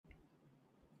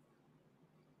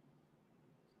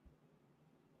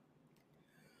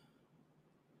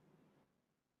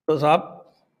تو صاحب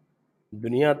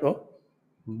دنیا تو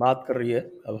بات کر رہی ہے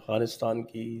افغانستان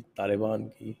کی، طالبان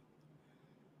کی،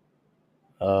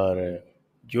 اور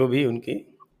جو بھی ان کی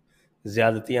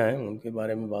زیادتیاں ہیں ان کے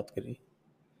بارے میں بات کر رہی،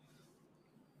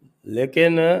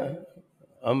 لیکن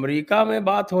امریکہ میں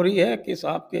بات ہو رہی ہے کہ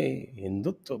صاحب کے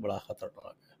ہندوتو بڑا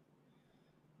خطرناک ہے،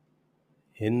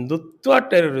 ہندوتوا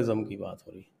ٹیررزم کی بات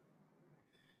ہو رہی ہے۔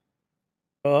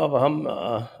 تو اب ہم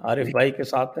عارف بھائی کے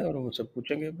ساتھ ہیں اور ان سے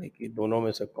پوچھیں گے بھائی کہ دونوں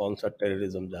میں سے کون سا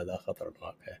ٹیررزم زیادہ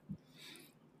خطرناک ہے۔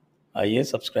 آئیے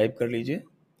سبسکرائب کر لیجئے،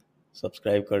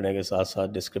 سبسکرائب کرنے کے ساتھ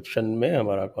ساتھ ڈسکرپشن میں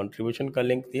ہمارا کنٹریبیوشن کا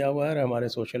لنک دیا ہوا ہے، اور ہمارے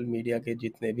سوشل میڈیا کے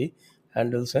جتنے بھی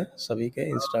ہینڈلز ہیں سبھی کے،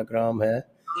 انسٹاگرام ہے،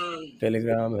 ٹیلی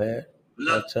گرام ہے،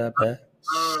 واٹس ایپ ہے،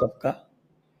 سب کا،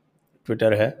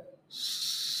 ٹویٹر ہے،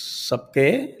 سب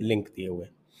کے لنک دیے ہوئے،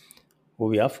 وہ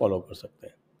بھی آپ فالو کر سکتے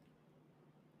ہیں۔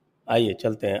 آئیے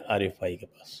چلتے ہیں عارف بھائی کے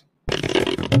پاس۔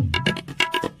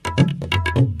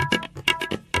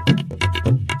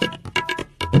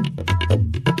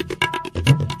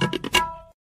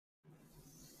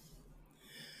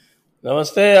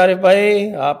 نمستے عارف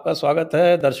بھائی، آپ کا سواگت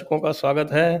ہے، درشکوں کا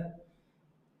سواگت ہے۔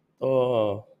 تو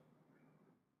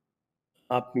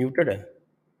آپ میوٹڈ ہیں،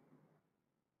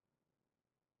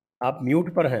 آپ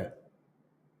میوٹ پر ہیں۔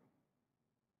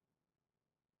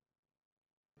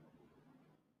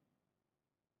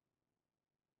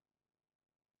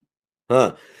 ہاں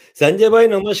سنجے بھائی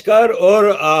نمسکار، اور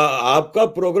آپ کا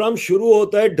پروگرام شروع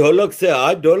ہوتا ہے ڈھولک سے۔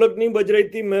 آج ڈھولک نہیں بج رہی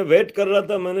تھی، میں ویٹ کر رہا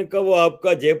تھا، میں نے کہا وہ آپ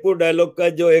کا جے پور ڈائلاگ کا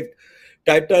جو ایک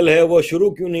ٹائٹل ہے وہ شروع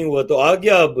کیوں نہیں ہوا، تو آ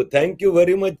گیا اب۔ Thank you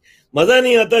very much. مزہ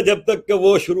نہیں آتا جب تک کہ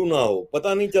وہ شروع نہ ہو، پتہ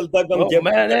نہیں چلتا کہ ہم جے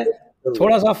میں نے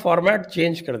تھوڑا سا فارمیٹ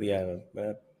چینج کر دیا ہے،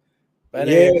 میں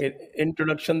پہلے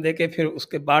انٹروڈکشن دے کے پھر اس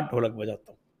کے بعد ڈھولک بجاتا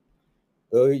ہوں۔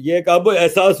 تو یہ اب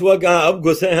احساس ہوا کہ ہاں اب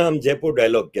گھسے ہیں ہم جے پور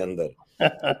ڈائلاگ کے اندر۔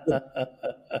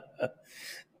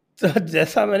 تو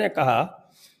جیسا میں نے کہا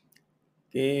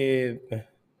کہ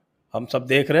ہم سب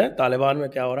دیکھ رہے ہیں طالبان میں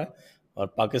کیا ہو رہا ہے، اور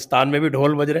پاکستان میں بھی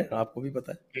ڈھول بج رہے ہیں، آپ کو بھی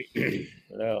پتہ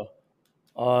ہے۔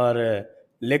 اور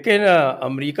لیکن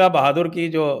امریکہ بہادر کی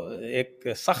جو ایک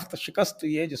سخت شکست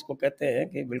ہوئی ہے، جس کو کہتے ہیں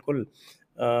کہ بالکل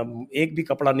ایک بھی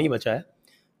کپڑا نہیں بچا ہے،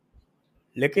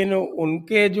 لیکن ان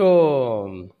کے جو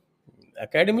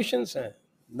اکیڈمیشنس ہیں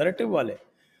نریٹو والے،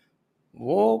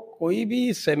 وہ کوئی بھی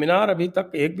سیمینار ابھی تک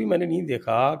ایک بھی میں نے نہیں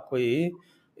دیکھا کوئی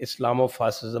اسلام و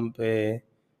فاسزم پہ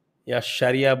یا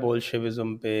شریعہ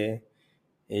بولشوزم پہ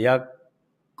یا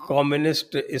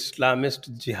کمیونسٹ اسلامسٹ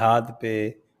جہاد پہ،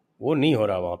 وہ نہیں ہو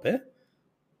رہا وہاں پہ۔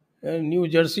 نیو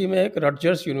جرسی میں ایک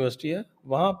رٹجرس یونیورسٹی ہے،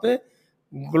 وہاں پہ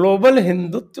گلوبل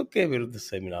ہندوتو کے ورد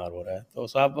سیمینار ہو رہا ہے۔ تو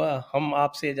صاحب ہم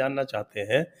آپ سے جاننا چاہتے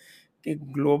ہیں کہ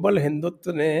گلوبل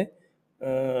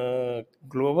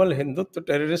ہندوتو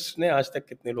ٹیررسٹ نے آج تک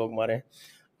کتنے لوگ مارے ہیں؟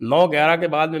 9/11 کے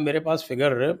بعد میں میرے پاس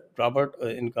فگر ہے، رابرٹ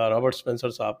اسپینسر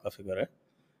صاحب کا فگر ہے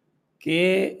کہ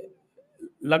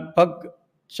لگ بھگ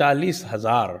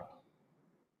 40,000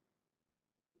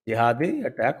 جہادی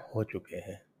اٹیک ہو چکے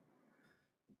ہیں،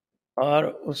 اور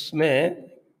اس میں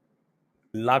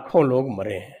لاکھوں لوگ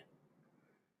مرے ہیں،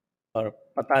 اور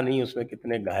پتہ نہیں اس میں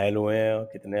کتنے گھائل ہوئے ہیں اور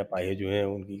کتنے اپاہج ہوئے ہیں،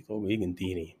 ان کی تو کوئی گنتی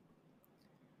ہی نہیں۔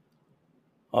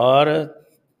 اور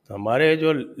ہمارے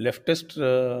جو لیفٹسٹ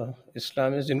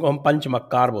اسلامسٹ، جن کو ہم پنچ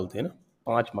مکار بولتے ہیں نا،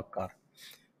 5 مکار،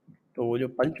 تو وہ جو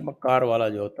پنچ مکار والا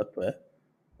جو تتو ہے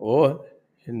وہ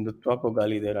ہندوتوا کو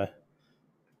گالی دے رہا ہے۔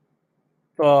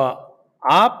 تو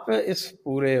آپ اس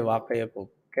پورے واقعے کو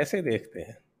کیسے دیکھتے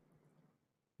ہیں؟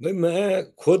 بھائی میں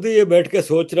خود یہ بیٹھ کے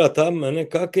سوچ رہا تھا، میں نے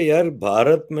کہا کہ یار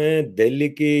بھارت میں دہلی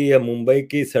کی یا ممبئی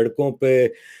کی سڑکوں پہ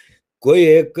کوئی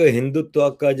ایک ہندوتوا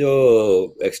کا جو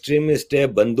ایکسٹریمسٹ ہے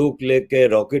بندوق لے کے،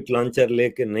 راکٹ لانچر لے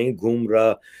کے نہیں گھوم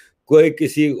رہا، کوئی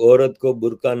کسی عورت کو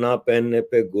برقع نہ پہننے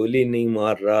پہ گولی نہیں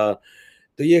مار رہا۔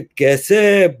 تو یہ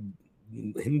کیسے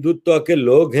ہندوتوا کے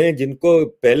لوگ ہیں جن کو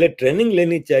پہلے ٹریننگ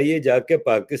لینی چاہیے جا کے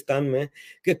پاکستان میں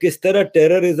کہ کس طرح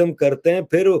ٹیررزم کرتے ہیں،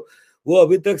 پھر وہ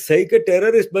ابھی تک صحیح کے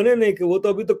ٹیررسٹ بنے نہیں، کہ وہ تو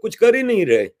ابھی تک کچھ کر ہی نہیں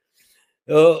رہے۔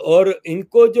 اور ان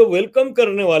کو جو ویلکم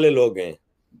کرنے والے لوگ ہیں،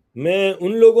 میں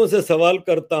ان لوگوں سے سوال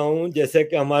کرتا ہوں، جیسے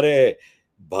کہ ہمارے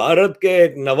بھارت کے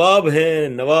ایک نواب ہیں،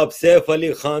 نواب سیف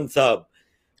علی خان صاحب،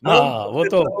 وہ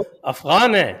تو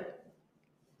افغان ہیں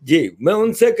جی، میں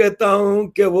ان سے کہتا ہوں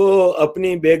کہ وہ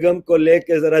اپنی بیگم کو لے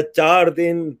کے ذرا 4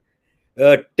 دن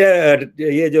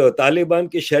یہ جو طالبان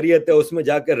کی شریعت ہے اس میں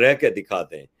جا کے رہ کے دکھا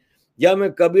دیں۔ یا میں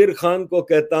کبیر خان کو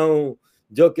کہتا ہوں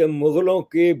جو کہ مغلوں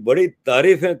کی بڑی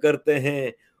تعریفیں کرتے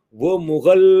ہیں، وہ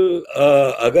مغل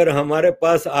اگر ہمارے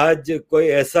پاس آج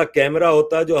کوئی ایسا کیمرہ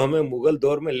ہوتا جو ہمیں مغل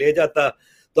دور میں لے جاتا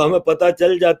تو ہمیں پتہ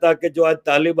چل جاتا کہ جو آج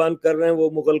طالبان کر رہے ہیں وہ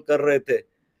مغل کر رہے تھے۔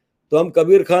 تو ہم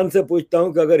کبیر خان سے پوچھتا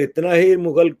ہوں کہ اگر اتنا ہی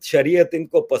مغل شریعت ان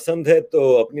کو پسند ہے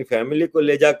تو اپنی فیملی کو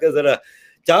لے جا کے ذرا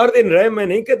 4 دن رہے. میں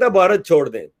نہیں کہتا بھارت چھوڑ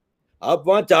دیں, آپ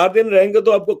وہاں 4 دن رہیں گے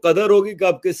تو آپ کو قدر ہوگی کہ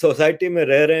آپ کس سوسائٹی میں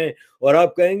رہ رہے ہیں, اور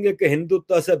آپ کہیں گے کہ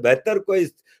ہندوتوا سے بہتر کوئی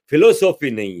فلسفی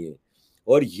نہیں ہے.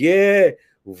 اور یہ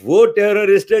وہ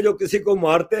ٹیررسٹ ہے جو کسی کو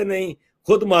مارتے نہیں,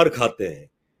 خود مار کھاتے ہیں.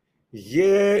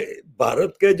 یہ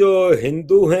بھارت کے جو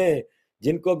ہندو ہیں,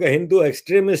 جن کو کہ ہندو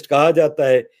ایکسٹریمسٹ کہا جاتا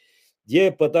ہے, یہ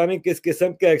پتہ نہیں کس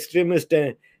قسم کے ایکسٹریمسٹ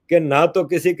ہیں کہ نہ تو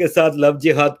کسی کے ساتھ لو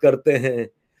جہاد کرتے ہیں,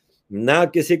 نہ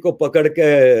کسی کو پکڑ کے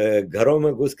گھروں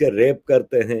میں گھس کے ریپ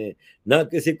کرتے ہیں, نہ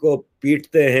کسی کو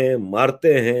پیٹتے ہیں,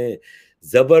 مارتے ہیں,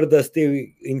 زبردستی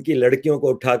ان کی لڑکیوں کو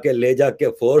اٹھا کے لے جا کے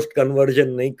فورسڈ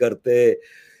کنورژن نہیں کرتے,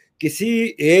 کسی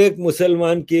ایک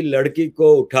مسلمان کی لڑکی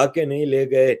کو اٹھا کے نہیں لے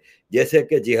گئے جیسے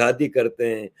کہ جہادی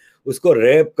کرتے ہیں, اس کو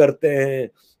ریپ کرتے ہیں.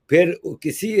 پھر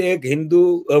کسی ایک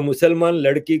ہندو مسلمان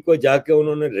لڑکی کو جا کے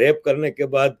انہوں نے ریپ کرنے کے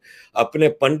بعد اپنے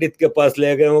پنڈت کے پاس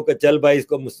لے گئے ہوں کہ چل بھائی اس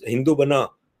کو ہندو بنا,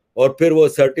 اور پھر وہ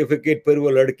سرٹیفکیٹ پھر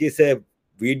وہ لڑکی سے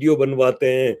ویڈیو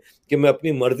بنواتے ہیں کہ میں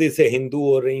اپنی مرضی سے ہندو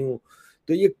ہو رہی ہوں.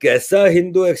 تو یہ کیسا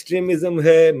ہندو ایکسٹریمزم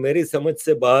ہے, میری سمجھ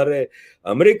سے باہر ہے.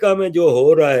 امریکہ میں جو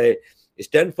ہو رہا ہے,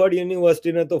 اسٹینفورڈ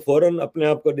یونیورسٹی نے تو فوراً اپنے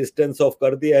آپ کو ڈسٹینس آف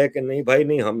کر دیا ہے کہ نہیں بھائی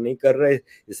نہیں, ہم نہیں کر رہے,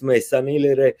 اس میں حصہ نہیں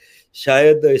لے رہے.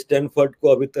 شاید اسٹینفورڈ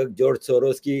کو ابھی تک جارج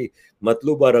سوروس کی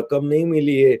مطلوبہ رقم نہیں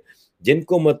ملی ہے. جن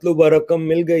کو مطلوبہ رقم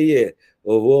مل گئی ہے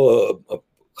وہ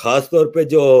خاص طور پہ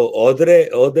جو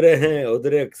اودرے ہیں,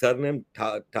 اودرے سرنیم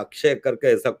ٹھاکشے کر کے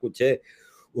ایسا کچھ ہے,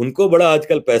 ان کو بڑا آج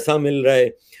کل پیسہ مل رہا ہے.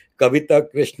 کویتا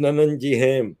کرشننن جی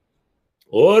ہیں,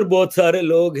 اور بہت سارے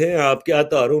لوگ ہیں آپ کے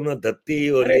آتا, ارون دھتی,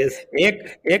 اور ارے یہ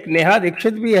ایک نیہا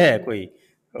دیکشت بھی ہے کوئی,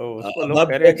 اس کو اب لوگ آپ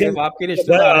کہہ رہے ہیں کہ دیکھیں اب آپ کے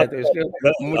رشتے دار ہیں, تو اس لیے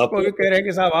مجھ آپ کو بھی کہہ رہے ہیں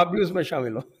کہ صاحب آپ بھی اس میں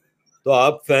شامل ہو. تو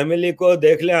آپ فیملی کو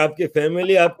دیکھ لیں, آپ کی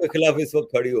فیملی آپ کے خلاف اس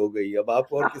وقت کھڑی ہو گئی, اب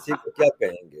آپ اور کسی کو کیا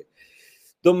کہیں گے.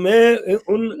 تو میں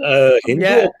ان اب ہندو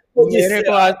یہ جس میرے سے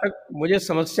کو آج تک مجھے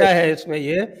سمسیا ہے اس میں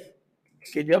یہ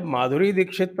کہ جب مادھوری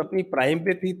دکشت اپنی پرائم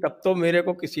پہ تھی تب تو میرے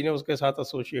کو کسی نے اس کے ساتھ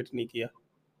ایسوسیٹ نہیں کیا.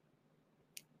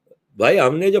 بھائی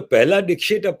ہم نے جو پہلا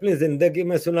ڈکشٹ اپنی زندگی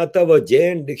میں سنا تھا وہ جے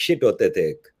این ڈکشٹ ہوتے تھے,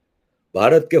 ایک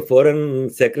بھارت کے فورن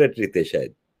سیکرٹری تھے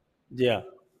شاید, جی ہاں.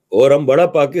 اور ہم بڑا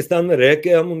پاکستان میں رہ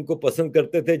کے ہم ان کو پسند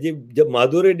کرتے تھے. جب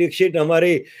مادھوری ڈکشت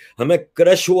ہمیں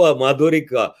کرش ہوا مادھوری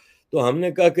کا, تو ہم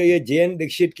نے کہا کہ یہ جے این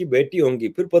ڈکشت کی بیٹی ہوں گی.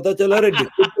 پھر پتہ چلا رہے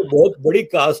ڈکشت تو بہت بڑی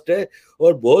کاسٹ ہے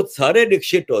اور بہت سارے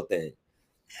ڈکشت ہوتے ہیں.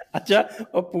 اچھا,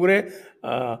 اور پورے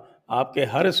آپ کے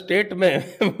ہر اسٹیٹ میں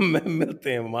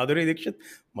ملتے ہیں. مادھوری دکشت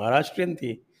مہاراشٹرین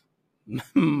تھی,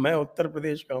 میں اتر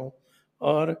پردیش کا ہوں,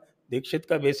 اور دکشت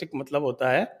کا بیسک مطلب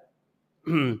ہوتا ہے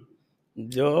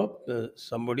جو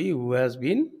somebody who has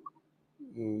been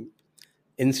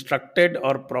instructed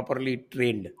اور properly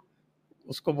trained,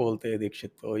 اس کو بولتے ہیں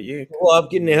دکشت. تو یہ وہ آپ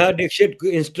کی نیہا ڈکشت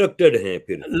انسٹرکٹڈ ہیں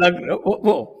پھر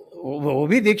وہ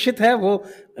بھی دکشت ہے, وہ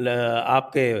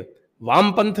آپ کے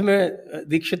وام پنتھ میں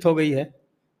دکشت ہو گئی ہے.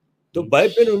 تو بھائی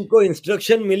پھر ان کو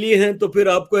انسٹرکشن ملی ہے, تو پھر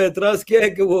آپ کو اعتراض کیا ہے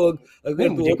کہ وہ نہیں, اگر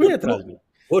مجھے کوئی اعتراض نہیں,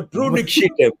 وہ ٹرو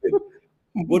ڈکشت ہے, پھر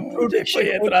وہ ٹرو مجھے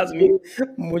کوئی اعتراض ڈکشت.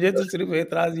 نہیں. مجھے تو صرف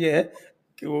اعتراض یہ ہے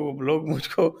کہ وہ لوگ مجھ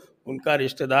کو ان کا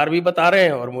رشتہ دار بھی بتا رہے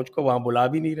ہیں اور مجھ کو وہاں بلا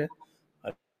بھی نہیں رہے.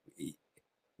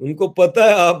 ان کو پتا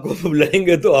ہے آپ کو بلائیں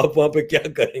گے تو آپ وہاں پہ کیا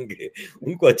کریں گے,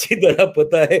 ان کو اچھی طرح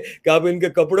پتا ہے کہ آپ ان کے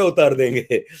کپڑے اتار دیں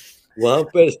گے وہاں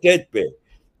پہ اسٹیج پہ.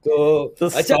 تو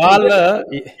اچھا سوال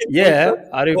یہ ہے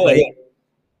عارف بھائی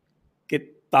کہ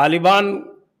طالبان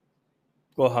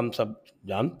کو ہم سب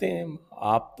جانتے ہیں,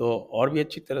 آپ تو اور بھی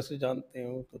اچھی طرح سے جانتے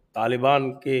ہیں, تو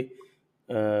طالبان کے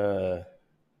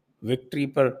وکٹری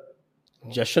پر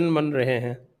جشن من رہے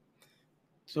ہیں.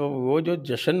 تو وہ جو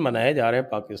جشن منائے جا رہے ہیں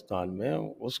پاکستان میں,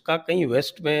 اس کا کہیں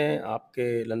ویسٹ میں آپ کے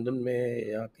لندن میں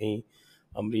یا کہیں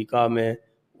امریکہ میں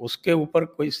اس کے اوپر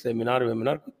کوئی سیمینار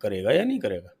ویمینار کرے گا یا نہیں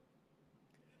کرے گا؟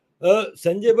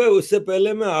 سنجے بھائی, اس سے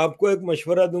پہلے میں آپ کو ایک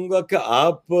مشورہ دوں گا کہ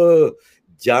آپ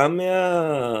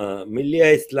جامعہ ملیہ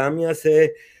اسلامیہ سے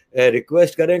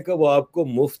ریکویسٹ کریں کہ وہ آپ کو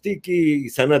مفتی کی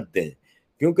سند دیں,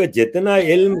 کیونکہ جتنا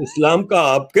علم اسلام کا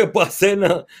آپ کے پاس ہے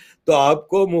نا, تو آپ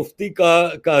کو مفتی کا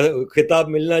خطاب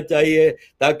ملنا چاہیے,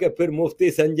 تاکہ پھر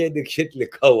مفتی سنجے دکشت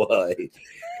لکھا ہوا ہے.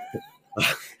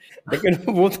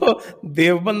 لیکن وہ تو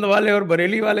دیوبند والے اور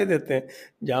بریلی والے دیتے ہیں,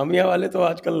 جامعہ والے تو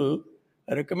آج کل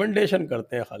ریکمنڈیشن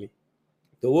کرتے ہیں خالی.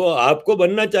 تو وہ آپ کو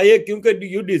بننا چاہیے, کیونکہ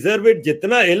یو ڈیزرو اٹ.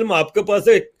 جتنا علم آپ کے پاس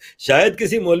ہے شاید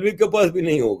کسی مولوی کے پاس بھی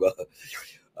نہیں ہوگا.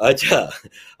 اچھا,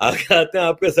 آگے آتے ہیں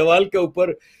آپ کے سوال کے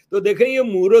اوپر. تو دیکھیں یہ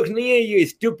مورخ نہیں ہے, یہ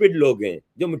اسٹوپڈ لوگ ہیں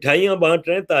جو مٹھائیاں بانٹ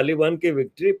رہے ہیں طالبان کی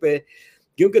وکٹری پہ,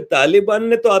 کیونکہ طالبان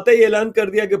نے تو آتے ہی اعلان کر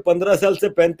دیا کہ 15 سال سے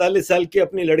 45 سال کی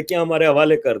اپنی لڑکیاں ہمارے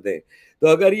حوالے کر دیں. تو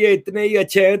اگر یہ اتنے ہی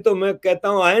اچھے ہیں تو میں کہتا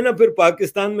ہوں آئے نا پھر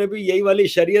پاکستان میں بھی یہی والی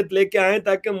شریعت لے کے آئیں،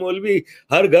 تاکہ مولوی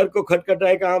ہر گھر کو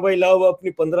کھٹکھٹائے کہ ہاں بھائی لاؤ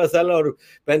اپنی 15 سال اور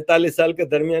 45 سال کے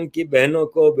درمیان کی بہنوں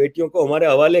کو بیٹیوں کو ہمارے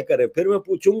حوالے کریں. پھر میں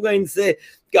پوچھوں گا ان سے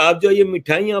کہ آپ جو یہ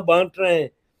مٹھائیاں بانٹ رہے ہیں،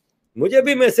 مجھے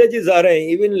بھی میسیجز آ رہے ہیں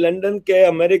ایون لنڈن کے،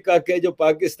 امریکہ کے جو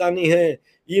پاکستانی ہیں،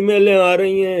 ای میلیں آ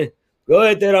رہی ہیں،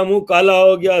 گوئے تیرا منہ کالا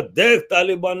ہو گیا، دیکھ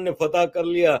طالبان نے فتح کر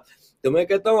لیا. تو میں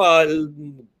کہتا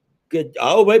ہوں کہ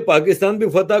آؤ بھائی پاکستان بھی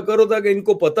فتح کرو، تاکہ ان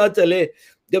کو پتا چلے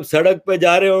جب سڑک پہ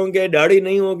جا رہے ہوں گے، داڑھی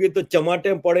نہیں ہوگی تو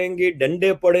چماٹیں پڑیں گی،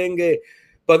 ڈنڈے پڑیں گے،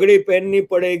 پگڑی پہننی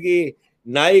پڑے گی،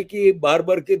 نائی کی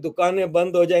باربر کی دکانیں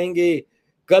بند ہو جائیں گی.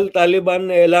 کل طالبان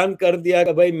نے اعلان کر دیا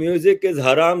کہ بھائی میوزک از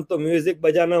حرام، تو میوزک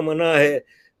بجانا منع ہے.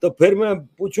 تو پھر میں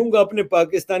پوچھوں گا اپنے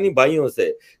پاکستانی بھائیوں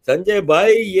سے، سنجے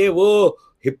بھائی یہ وہ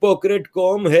ہپوکریٹ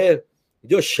قوم ہے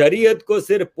جو شریعت کو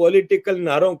صرف پولیٹیکل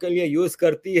نعروں کے لیے یوز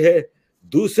کرتی ہے،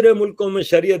 دوسرے ملکوں میں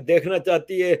شریعت دیکھنا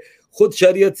چاہتی ہے، خود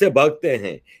شریعت سے بھاگتے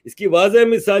ہیں. اس کی واضح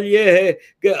مثال یہ ہے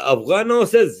کہ افغانوں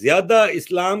سے زیادہ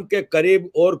اسلام کے قریب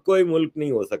اور کوئی ملک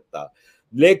نہیں ہو سکتا.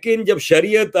 لیکن جب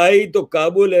شریعت آئی تو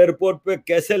کابل ایئرپورٹ پہ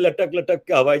کیسے لٹک لٹک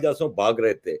کے ہوائی جہازوں بھاگ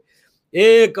رہے تھے.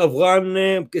 ایک افغان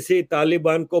نے کسی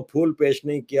طالبان کو پھول پیش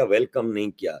نہیں کیا، ویلکم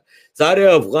نہیں کیا. سارے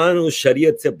افغان اس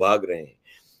شریعت سے بھاگ رہے ہیں.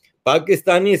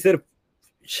 پاکستانی صرف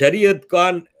شریعت کا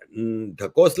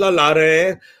ڈھکوسلا لا رہے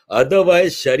ہیں،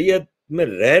 ادروائز شریعت میں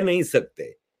رہ نہیں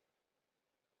سکتے.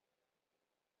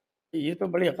 یہ تو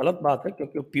بڑی غلط بات ہے،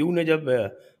 کیونکہ پیو نے جب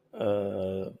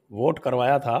ووٹ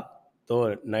کروایا تھا تو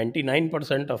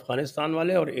 99% افغانستان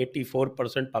والے اور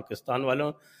 84% پاکستان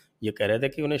والوں یہ کہہ رہے تھے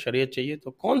کہ انہیں شریعت چاہیے.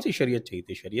 تو کون سی شریعت چاہیے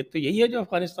تھی؟ شریعت تو یہی ہے جو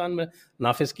افغانستان میں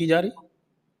نافذ کی جا رہی.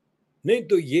 نہیں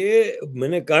تو یہ میں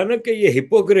نے کہا نا کہ یہ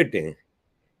ہپوکریٹ ہیں.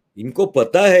 ان کو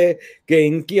پتا ہے کہ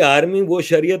ان کی آرمی وہ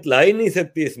شریعت لا ہی نہیں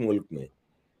سکتی اس ملک میں.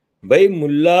 بھائی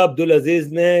ملا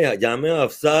عبدالعزیز نے جامعہ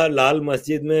افسا لال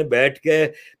مسجد میں بیٹھ کے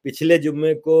پچھلے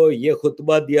جمعے کو یہ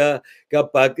خطبہ دیا کہ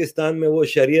اب پاکستان میں وہ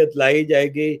شریعت لائی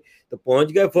جائے گی. تو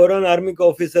پہنچ گئے فوراً آرمی کا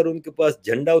آفیسر ان کے پاس،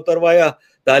 جھنڈا اتروایا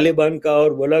طالبان کا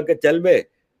اور بولا کہ چل بے،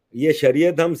 یہ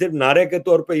شریعت ہم صرف نعرے کے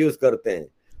طور پہ یوز کرتے ہیں،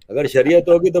 اگر شریعت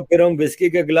ہوگی تو پھر ہم وسکی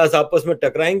کے گلاس آپس میں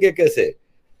ٹکرائیں گے کیسے.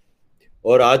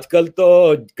 اور آج کل تو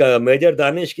میجر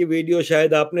دانش کی ویڈیو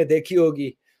شاید آپ نے دیکھی ہوگی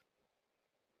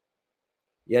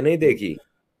یا نہیں دیکھی؟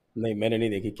 نہیں میں نے نہیں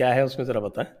دیکھی. کیا ہے اس میں، ذرا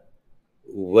بتائیں.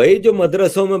 وہی جو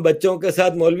مدرسوں میں بچوں کے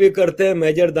ساتھ مولوی کرتے ہیں،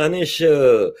 میجر دانش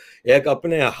ایک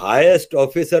اپنے ہائیسٹ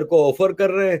آفیسر کو آفر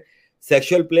کر رہے ہیں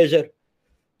سیکشل پلیجر.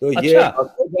 تو یہ اچھا.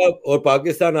 اور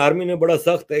پاکستان آرمی نے بڑا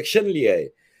سخت ایکشن لیا ہے.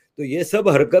 تو یہ سب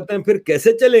حرکتیں پھر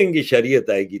کیسے چلیں گی شریعت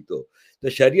آئے گی تو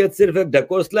شریعت صرف ایک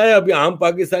ڈھکوسلا ہے. ابھی عام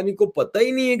پاکستانی کو پتہ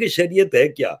ہی نہیں ہے کہ شریعت ہے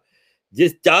کیا.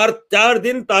 جس چار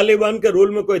دن طالبان کے رول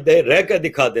میں کوئی رہ کے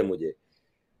دکھا دے مجھے.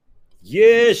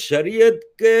 یہ شریعت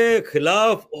کے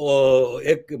خلاف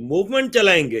ایک موومنٹ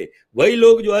چلائیں گے وہی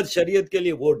لوگ جو آج شریعت کے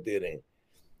لیے ووٹ دے رہے ہیں.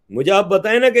 مجھے آپ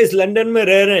بتائیں نا کہ اس لنڈن میں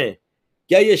رہ رہے ہیں،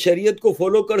 کیا یہ شریعت کو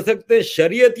فالو کر سکتے ہیں؟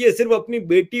 شریعت یہ صرف اپنی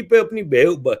بیٹی پہ، اپنی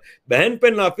بہن پہ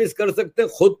نافذ کر سکتے ہیں،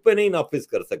 خود پہ نہیں نافذ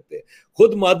کر سکتے.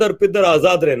 خود مادر پدر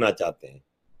آزاد رہنا چاہتے ہیں.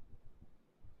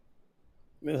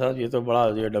 میرے ساتھ یہ تو بڑا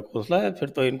یہ ڈھکوسلا ہے. پھر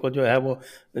تو ان کو جو ہے وہ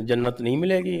جنت نہیں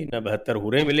ملے گی، نہ 72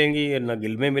 حوریں ملیں گی، نہ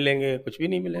گلمے ملیں گے، کچھ بھی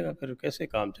نہیں ملے گا. پھر کیسے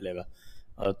کام چلے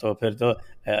گا؟ تو پھر تو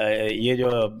یہ جو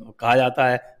کہا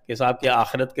جاتا ہے کہ صاحب کہ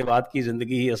آخرت کے بعد کی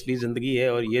زندگی ہی اصلی زندگی ہے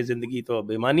اور یہ زندگی تو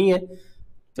بے معنی ہے.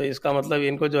 تو اس کا مطلب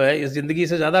ان کو جو ہے اس زندگی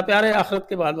سے زیادہ پیار ہے آخرت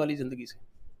کے بعد والی زندگی سے.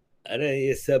 ارے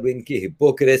یہ سب ان کی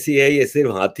ہپوکریسی ہے. یہ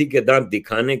صرف ہاتھی کے دانت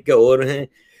دکھانے کے اور ہیں،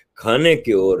 کھانے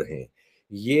کے اور ہیں.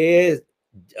 یہ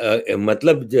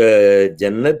مطلب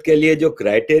جنت کے لیے جو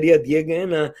کرائٹیریا دیے گئے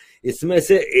نا، اس میں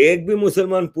سے ایک بھی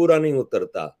مسلمان پورا نہیں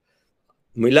اترتا.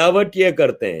 ملاوٹ یہ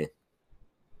کرتے ہیں،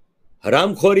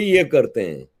 حرام خوری یہ کرتے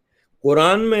ہیں.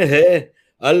 قرآن میں ہے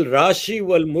الراشی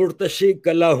والمرتشی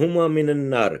کلاہما من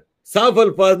النار، صاف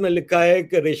الفاظ میں لکھا ہے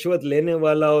کہ رشوت لینے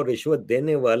والا اور رشوت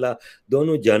دینے والا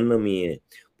دونوں جہنمی ہیں.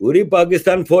 پوری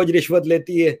پاکستان فوج رشوت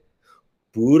لیتی ہے،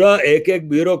 پورا ایک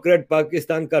بیوروکریٹ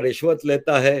پاکستان کا رشوت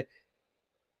لیتا ہے.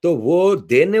 تو وہ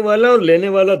دینے والا اور لینے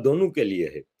والا دونوں کے لیے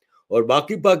ہے، اور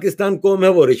باقی پاکستان قوم ہے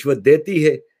وہ رشوت دیتی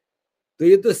ہے. تو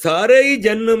یہ تو سارے ہی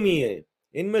جہنمی ہیں،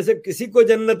 ان میں سے کسی کو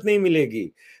جنت نہیں ملے گی.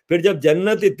 پھر جب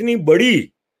جنت اتنی بڑی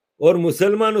اور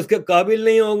مسلمان اس کے قابل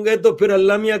نہیں ہوں گے تو پھر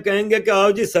اللہ میاں کہیں گے کہ آؤ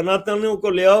جی سناتنیوں کو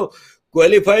لے آؤ،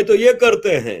 کوالیفائی تو یہ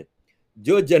کرتے ہیں.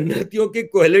 جو جنتیوں کی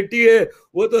کوالٹی ہے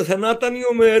وہ تو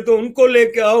سناتنیوں میں ہے، تو ان کو لے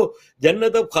کے آؤ.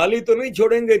 جنت اب خالی تو نہیں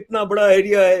چھوڑیں گے، اتنا بڑا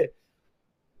ایریا ہے.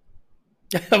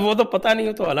 وہ تو پتہ نہیں،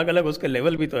 ہو تو الگ الگ اس کے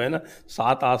لیول بھی تو ہے نا،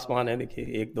 7 آسمان ہے دیکھیے،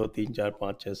 1 2 3 4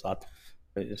 5 6 7،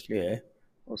 اس لیے ہے،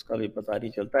 اس کا بھی پتہ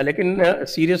نہیں چلتا ہے۔ لیکن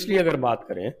سیریسلی اگر بات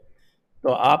کریں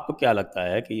تو آپ کو کیا لگتا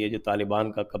ہے کہ یہ جو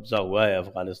طالبان کا قبضہ ہوا ہے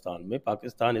افغانستان میں،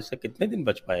 پاکستان اس سے کتنے دن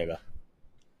بچ پائے گا؟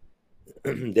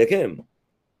 دیکھیں،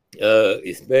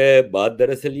 اس میں بات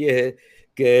دراصل یہ ہے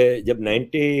کہ جب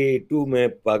 92 میں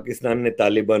پاکستان نے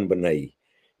طالبان بنائی،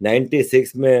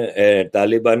 96 میں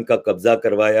طالبان کا قبضہ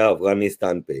کروایا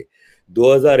افغانستان پہ،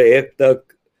 2001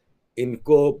 تک ان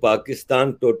کو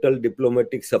پاکستان ٹوٹل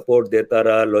ڈپلومیٹک سپورٹ دیتا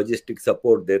رہا، لاجسٹک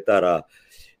سپورٹ دیتا رہا۔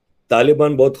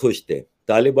 طالبان بہت خوش تھے،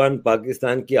 طالبان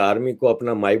پاکستان کی آرمی کو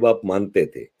اپنا مائی باپ مانتے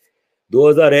تھے۔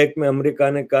 2001 میں امریکہ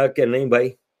نے کہا کہ نہیں بھائی،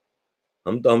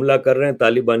 ہم تو حملہ کر رہے ہیں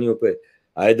طالبانیوں پہ،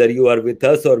 either you are with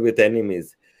us or with enemies۔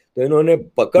 تو انہوں نے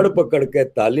پکڑ کے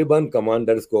طالبان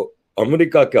کمانڈرز کو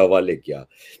امریکہ کے حوالے کیا۔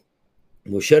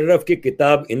 مشرف کی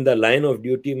کتاب in the line of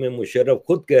duty میں مشرف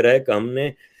خود کہہ رہا ہے کہ ہم نے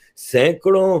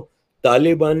سینکڑوں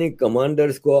طالبانی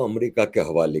کمانڈرز کو امریکہ کے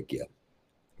حوالے کیا،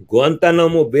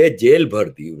 گوانتانامو بے جیل بھر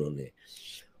دی انہوں نے۔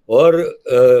 اور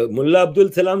ملا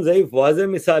عبدالسلام ضعیف واضح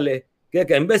مثال ہے کہ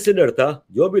ایک ایمبیسیڈر تھا،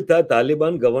 جو بھی تھا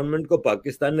طالبان گورنمنٹ کو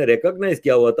پاکستان نے ریکگنائز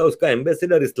کیا ہوا تھا، اس کا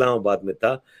ایمبیسیڈر اسلام آباد میں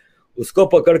تھا، اس کو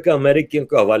پکڑ کے امریکیوں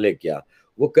کے حوالے کیا۔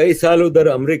 وہ کئی سال ادھر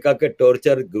امریکہ کے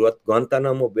ٹورچر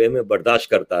گوانتانامو بے میں برداشت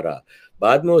کرتا رہا۔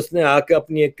 بعد میں اس نے آ کے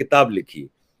اپنی ایک کتاب لکھی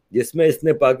جس میں اس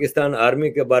نے پاکستان آرمی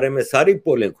کے بارے میں ساری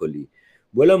پولیں کھولی۔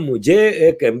 بولا مجھے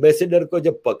ایک ایمبیسیڈر کو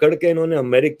جب پکڑ کے انہوں نے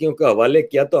امریکیوں کے حوالے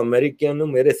کیا تو امریکیوں نے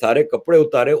میرے سارے کپڑے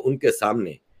اتارے ان کے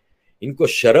سامنے۔ ان کو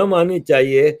شرم آنی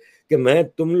چاہیے کہ میں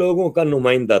تم لوگوں کا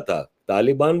نمائندہ تھا۔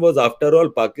 Taliban was after all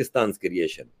Pakistan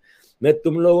creation, میں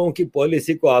تم لوگوں کی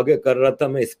پالیسی کو آگے کر رہا تھا،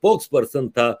 میں اسپوکس پرسن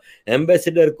تھا۔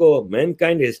 ایمبیسیڈر کو مین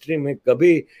کائنڈ ہسٹری میں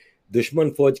کبھی دشمن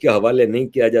فوج کے حوالے نہیں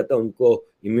کیا جاتا، ان کو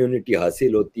امیونٹی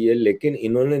حاصل ہوتی ہے، لیکن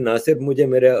انہوں نے نہ صرف مجھے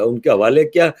ان کے حوالے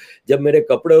کیا، جب میرے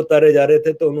کپڑے اتارے جا رہے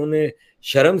تھے تو انہوں نے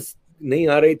شرم نہیں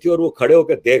آ رہی تھی اور وہ کھڑے ہو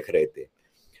کے دیکھ رہے تھے۔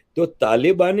 تو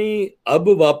طالبانی اب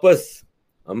واپس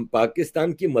ہم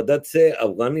پاکستان کی مدد سے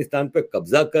افغانستان پہ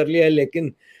قبضہ کر لیا ہے، لیکن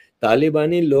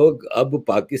طالبانی لوگ اب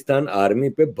پاکستان آرمی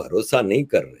پہ بھروسہ نہیں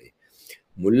کر رہے۔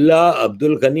 ملا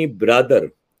عبدالغنی برادر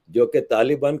جو کہ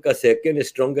طالبان کا سیکنڈ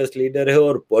اسٹرانگسٹ لیڈر ہے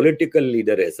اور پولیٹیکل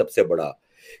لیڈر ہے سب سے بڑا،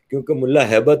 کیونکہ ملا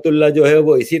ہیبت اللہ جو ہے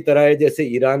وہ اسی طرح ہے جیسے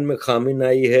ایران میں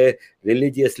خامنائی ہے،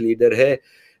 ریلیجیس لیڈر ہے،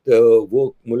 تو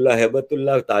وہ ملا ہیبت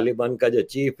اللہ طالبان کا جو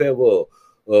چیف ہے وہ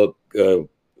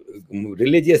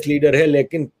ریلیجیس لیڈر ہے،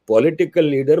 لیکن پولیٹیکل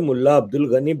لیڈر ملا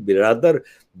عبدالغنی برادر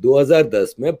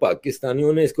 2010 میں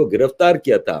پاکستانیوں نے اس کو گرفتار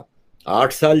کیا تھا،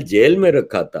 8 سال جیل میں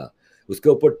رکھا تھا، اس کے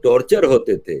اوپر ٹارچر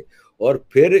ہوتے تھے، اور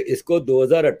پھر اس کو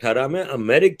 2018 میں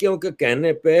امریکیوں کے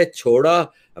کہنے پہ چھوڑا۔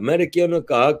 امریکیوں نے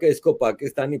کہا کہ اس کو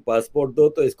پاکستانی پاسپورٹ دو،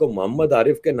 تو اس کو محمد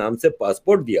عارف کے نام سے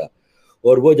پاسپورٹ دیا،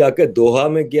 اور وہ جا کے دوحہ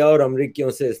میں گیا اور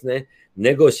امریکیوں سے اس نے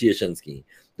نیگوشیشنز کی۔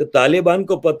 تو طالبان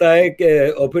کو پتا ہے کہ،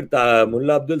 اور پھر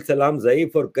ملا عبدالسلام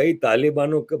ضعیف اور کئی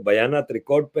طالبانوں کے بیانات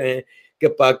ریکارڈ پہ ہیں کہ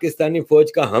پاکستانی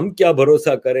فوج کا ہم کیا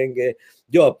بھروسہ کریں گے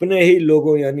جو اپنے ہی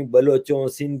لوگوں یعنی بلوچوں،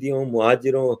 سندھیوں،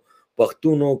 مہاجروں،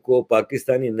 پختونوں کو،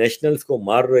 پاکستانی نیشنلز کو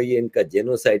مار رہی ہے، ان کا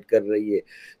جینوسائیڈ کر رہی ہے،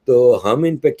 تو ہم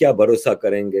ان پہ کیا بھروسہ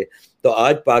کریں گے۔ تو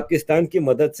آج پاکستان کی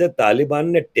مدد سے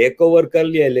طالبان نے ٹیک اوور کر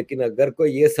لیا ہے، لیکن اگر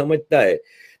کوئی یہ سمجھتا ہے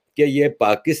کہ یہ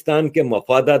پاکستان کے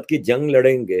مفادات کی جنگ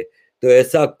لڑیں گے تو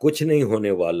ایسا کچھ نہیں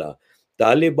ہونے والا۔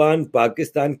 طالبان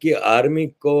پاکستان کی آرمی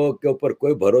کے اوپر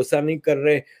کوئی بھروسہ نہیں کر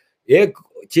رہے۔ ایک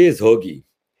چیز ہوگی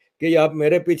کہ آپ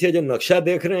میرے پیچھے جو نقشہ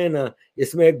دیکھ رہے ہیں نا،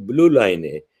 اس میں ایک بلو لائن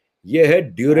ہے، یہ ہے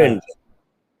ڈیورینڈ۔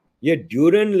 یہ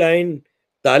ڈیورینڈ لائن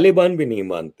طالبان بھی نہیں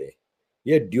مانتے،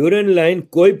 یہ ڈیورینڈ لائن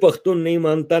کوئی پختون نہیں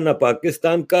مانتا، نہ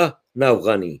پاکستان کا نہ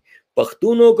افغانی۔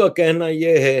 پختونوں کا کہنا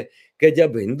یہ ہے کہ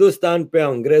جب ہندوستان پہ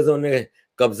انگریزوں نے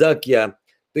قبضہ کیا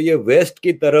تو یہ ویسٹ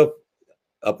کی طرف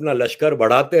اپنا لشکر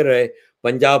بڑھاتے رہے،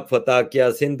 پنجاب فتح کیا،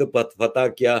 سندھ فتح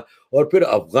کیا، اور پھر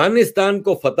افغانستان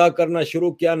کو فتح کرنا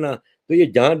شروع کیا نا، تو یہ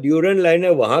جہاں ڈیورینڈ لائن ہے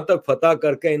وہاں تک فتح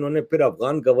کر کے انہوں نے پھر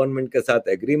افغان گورنمنٹ کے ساتھ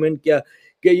ایگریمنٹ کیا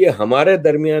کہ یہ ہمارے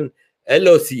درمیان ایل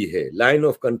او سی ہے، لائن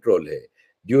آف کنٹرول ہے،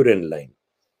 ڈیورینڈ لائن۔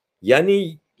 یعنی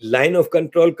لائن آف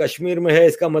کنٹرول کشمیر میں ہے،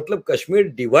 اس کا مطلب کشمیر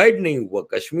ڈیوائیڈ نہیں ہوا،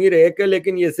 کشمیر ایک ہے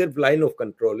لیکن یہ صرف لائن آف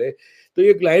کنٹرول ہے۔ تو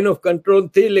یہ لائن آف کنٹرول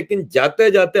تھی، لیکن جاتے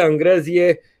جاتے انگریز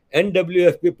یہ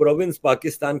NWFP پروونس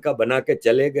پاکستان کا بنا کے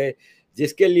چلے گئے،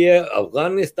 جس کے لیے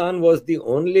Afghanistan was the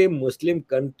only Muslim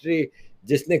country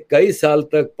جس نے کئی سال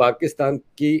تک پاکستان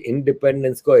کی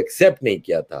انڈیپینڈنس کو ایکسیپٹ نہیں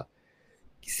کیا تھا،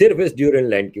 صرف اس ڈیورینڈ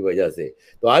لائن کی وجہ سے۔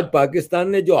 تو آج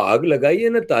پاکستان نے جو آگ لگائی ہے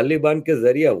نا طالبان کے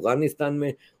ذریعے افغانستان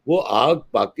میں، وہ آگ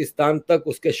پاکستان تک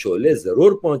اس کے شعلے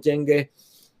ضرور پہنچیں گے۔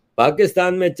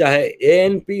 پاکستان میں چاہے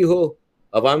ANC ہو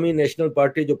عوامی نیشنل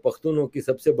پارٹی جو پختونوں کی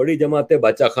سب سے بڑی جماعت ہے،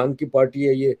 باچا خان کی پارٹی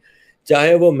ہے یہ،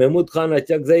 چاہے وہ محمود خان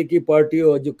اچکزئی کی پارٹی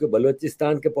ہو جو کہ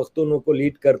بلوچستان کے پختونوں کو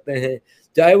لیڈ کرتے ہیں،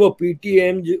 چاہے وہ پی ٹی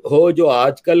ایم ہو جو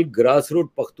آج کل گراس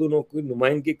روٹ پختونوں کی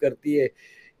نمائندگی کرتی ہے،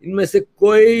 ان میں سے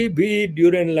کوئی بھی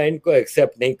ڈیورین لائن کو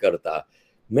ایکسیپٹ نہیں کرتا۔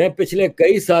 میں پچھلے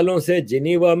کئی سالوں سے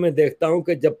جنیوا میں دیکھتا ہوں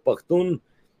کہ جب پختون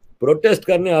پروٹیسٹ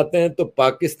کرنے آتے ہیں تو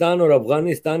پاکستان اور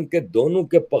افغانستان کے دونوں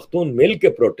کے پختون مل کے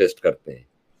پروٹیسٹ کرتے ہیں،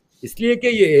 اس لیے کہ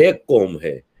یہ ایک قوم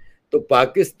ہے۔ تو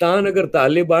پاکستان اگر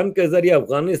طالبان کے ذریعے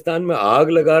افغانستان میں آگ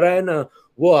لگا رہا ہے نا،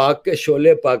 وہ آگ کے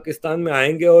شعلے پاکستان میں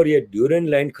آئیں گے اور یہ ڈیورین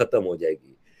لائن ختم ہو جائے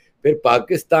گی۔ پھر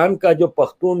پاکستان کا جو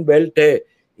پختون بیلٹ ہے،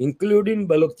 انکلوڈنگ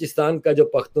بلوچستان کا جو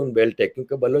پختون بیلٹ ہے،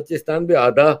 کیونکہ بلوچستان بھی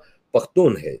آدھا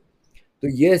پختون ہے، تو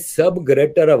یہ سب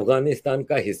گریٹر افغانستان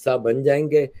کا حصہ بن جائیں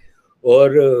گے۔ اور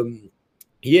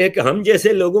یہ ہے کہ ہم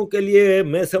جیسے لوگوں کے لیے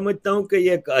میں سمجھتا ہوں کہ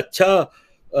یہ ایک اچھا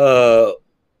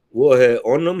وہ ہے،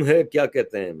 اونم ہے، کیا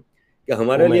کہتے ہیں، کہ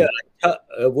ہمارے لیے مومنٹ۔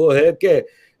 اچھا وہ ہے کہ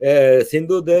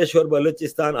سندھو دیش اور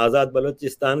بلوچستان، آزاد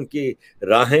بلوچستان کی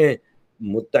راہیں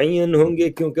متعین ہوں گی،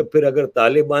 کیونکہ پھر اگر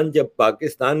طالبان جب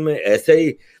پاکستان میں ایسے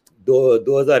ہی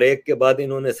 2001 کے بعد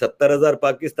انہوں نے 70,000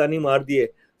 پاکستانی مار دیے،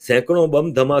 سینکڑوں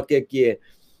بم دھماکے کیے،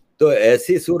 تو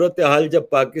ایسی صورتحال جب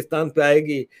پاکستان پہ آئے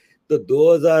گی تو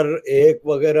 2001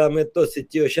 وغیرہ میں تو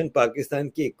سچویشن پاکستان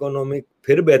کی اکونومک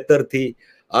پھر بہتر تھی۔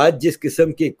 آج جس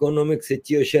قسم کی اکونومک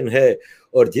سچویشن ہے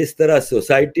اور جس طرح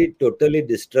سوسائٹی ٹوٹلی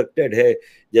ڈسٹرکٹڈ ہے،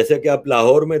 جیسے کہ آپ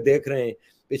لاہور میں دیکھ رہے ہیں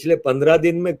پچھلے 15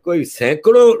 دن میں کوئی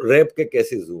سینکڑوں ریپ کے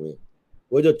کیسز ہوئے ہیں۔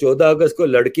 وہ جو 14 اگست کو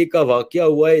لڑکی کا واقعہ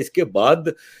ہوا ہے، اس کے بعد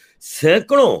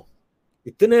سینکڑوں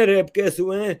اتنے ریپ کیس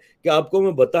ہوئے ہیں کہ آپ کو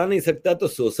میں بتا نہیں سکتا۔ تو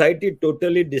سوسائٹی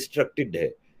ٹوٹلی ڈسٹرکٹڈ ہے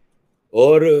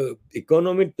اور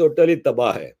اکونومی ٹوٹلی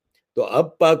تباہ ہے۔ تو اب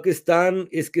پاکستان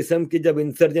اس قسم کی جب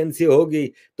انسرجنسی ہوگی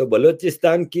تو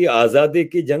بلوچستان کی آزادی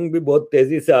کی جنگ بھی بہت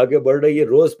تیزی سے آگے بڑھ رہی ہے،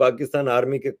 روز پاکستان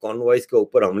آرمی کے کانوائز کے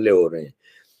اوپر حملے ہو رہے ہیں۔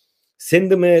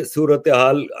 سندھ میں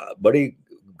صورتحال بڑی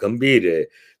گمبھیر ہے۔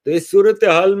 تو اس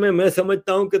صورتحال میں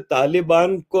سمجھتا ہوں کہ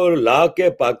طالبان کو لا کے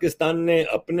پاکستان نے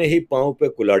اپنے ہی پاؤں پہ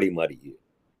کلاڑی ماری ہے۔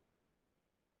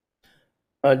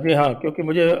 جی ہاں، کیونکہ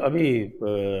مجھے ابھی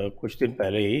کچھ دن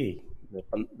پہلے ہی،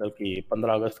 بلکہ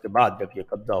 15 اگست کے بعد جب یہ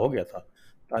قبضہ ہو گیا تھا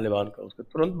طالبان کا، اس کے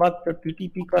ترنت بعد ٹی ٹی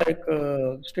پی کا ایک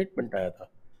اسٹیٹمنٹ آیا تھا،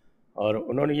 اور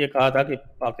انہوں نے یہ کہا تھا کہ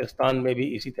پاکستان میں بھی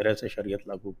اسی طرح سے شریعت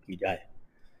لاگو کی جائے۔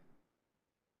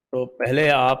 تو پہلے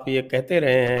آپ یہ کہتے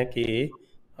رہے ہیں کہ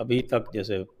ابھی تک،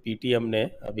 جیسے پی ٹی ایم نے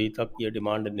ابھی تک یہ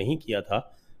ڈیمانڈ نہیں کیا تھا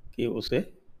کہ اسے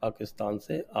پاکستان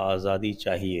سے آزادی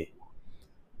چاہیے،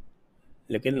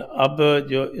 لیکن اب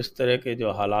جو اس طرح کے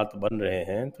جو حالات بن رہے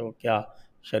ہیں تو کیا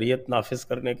شریعت نافذ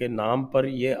کرنے کے نام پر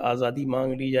یہ آزادی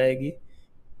مانگ لی جائے گی؟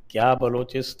 کیا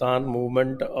بلوچستان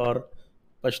موومنٹ اور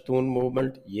پشتون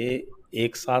موومنٹ یہ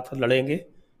ایک ساتھ لڑیں گے؟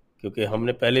 کیونکہ ہم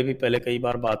نے پہلے کئی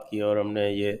بار بات کی اور ہم نے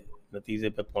یہ نتیجے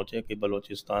پہ پہنچے کہ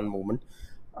بلوچستان موومنٹ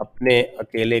اپنے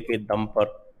اکیلے کے دم پر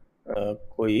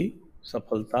کوئی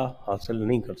سفلتا حاصل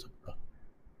نہیں کر سکتا،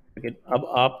 لیکن اب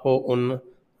آپ کو ان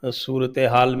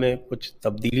صورتحال میں کچھ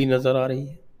تبدیلی نظر آ رہی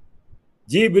ہے؟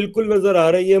 جی بالکل نظر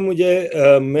آ رہی ہے مجھے۔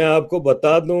 میں آپ کو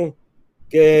بتا دوں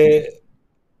کہ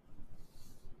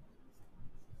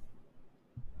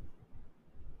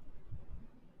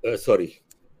سوری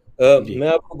جی میں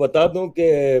آپ کو بتا دوں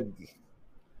کہ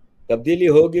تبدیلی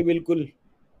ہوگی بالکل۔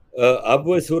 اب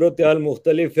وہ صورتحال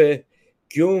مختلف ہے،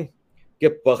 کیوں کہ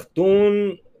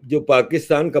پختون جو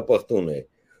پاکستان کا پختون ہے،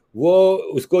 وہ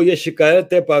اس کو یہ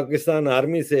شکایت ہے پاکستان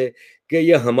آرمی سے کہ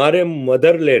یہ ہمارے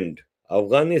مدر لینڈ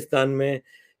افغانستان میں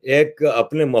ایک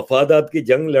اپنے مفادات کی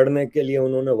جنگ لڑنے کے لیے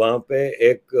انہوں نے وہاں پہ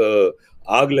ایک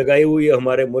آگ لگائی ہوئی ہے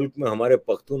ہمارے ملک میں، ہمارے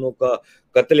پختونوں کا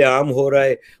قتل عام ہو رہا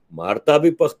ہے، مارتا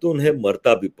بھی پختون ہے،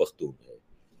 مرتا بھی پختون ہے۔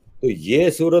 تو یہ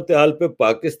صورتحال پہ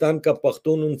پاکستان کا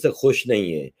پختون ان سے خوش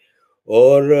نہیں ہے،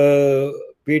 اور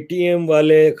پی ٹی ایم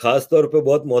والے خاص طور پہ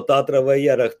بہت محتاط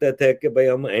رویہ رکھتے تھے کہ بھئی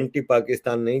ہم اینٹی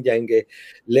پاکستان نہیں جائیں گے،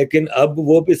 لیکن اب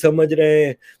وہ بھی سمجھ رہے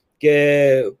ہیں کہ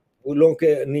پلوں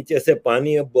کے نیچے سے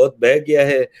پانی اب بہت بہہ گیا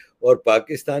ہے، اور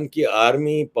پاکستان کی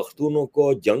آرمی پختونوں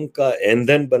کو جنگ کا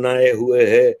ایندھن بنائے ہوئے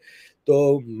ہے۔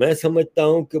 تو میں سمجھتا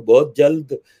ہوں کہ بہت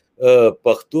جلد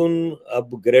پختون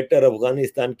اب گریٹر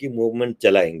افغانستان کی موومنٹ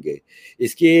چلائیں گے۔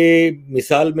 اس کی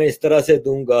مثال میں اس طرح سے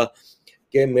دوں گا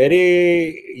کہ میری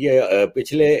یہ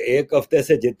پچھلے ایک ہفتے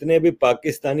سے جتنے بھی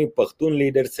پاکستانی پختون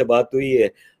لیڈر سے بات ہوئی ہے،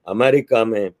 امریکہ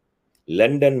میں،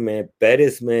 لندن میں،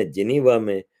 پیرس میں، جنیوا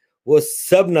میں، وہ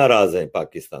سب ناراض ہیں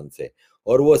پاکستان سے،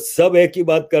 اور وہ سب ایک ہی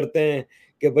بات کرتے ہیں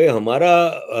کہ بھئی ہمارا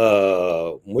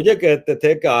مجھے کہتے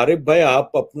تھے کہ عارف بھائی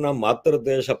آپ اپنا ماتر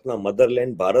دیش، اپنا مدر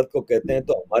لینڈ بھارت کو کہتے ہیں،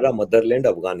 تو ہمارا مدر لینڈ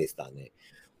افغانستان ہے،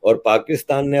 اور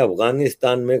پاکستان نے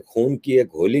افغانستان میں خون کی ایک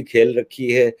ہولی کھیل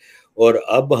رکھی ہے، اور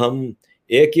اب ہم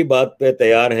ایک ہی بات پہ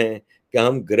تیار ہیں کہ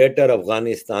ہم گریٹر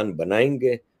افغانستان بنائیں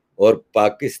گے، اور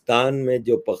پاکستان میں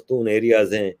جو پختون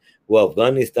ایریاز ہیں وہ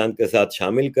افغانستان کے ساتھ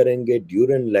شامل کریں گے،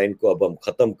 ڈیورنڈ لائن کو اب ہم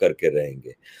ختم کر کے رہیں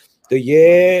گے۔ تو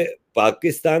یہ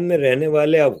پاکستان میں رہنے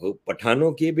والے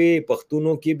پٹھانوں کی بھی،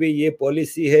 پختونوں کی بھی یہ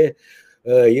پالیسی ہے،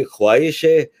 یہ خواہش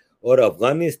ہے، اور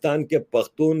افغانستان کے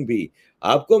پختون بھی۔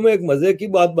 آپ کو میں ایک مزے کی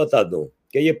بات بتا دوں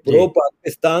کہ یہ جی پرو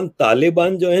پاکستان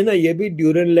طالبان جو ہے نا، یہ بھی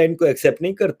ڈیورنڈ لائن کو ایکسیپٹ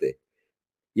نہیں کرتے۔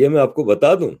 یہ میں آپ کو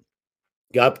بتا دوں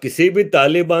کہ آپ کسی بھی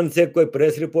طالبان سے کوئی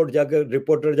پریس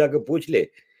رپورٹر جا کے پوچھ لے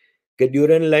کہ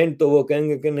ڈیورنڈ لائن، تو وہ کہیں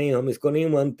گے کہ نہیں، ہم اس کو نہیں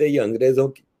مانتے، یہ انگریزوں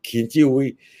کی کھینچی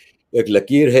ہوئی ایک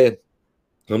لکیر ہے،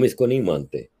 ہم اس کو نہیں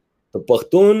مانتے۔ تو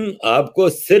پختون آپ کو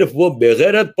صرف وہ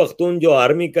بغیرت پختون جو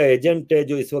آرمی کا ایجنٹ ہے،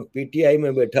 جو اس وقت پی ٹی آئی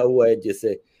میں بیٹھا ہوا ہے،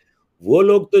 جسے وہ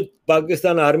لوگ تو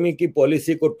پاکستان آرمی کی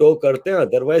پالیسی کو ٹو کرتے ہیں،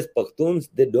 otherwise Pakhtuns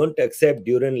they don't accept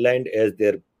Durand line as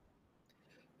their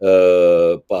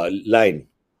line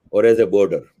اور ایز اے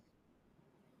بارڈر۔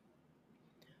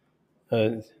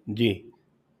 جی،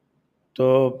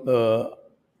 تو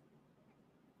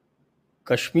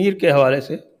کشمیر کے حوالے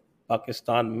سے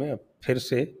پاکستان میں پھر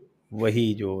سے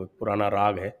وہی جو پرانا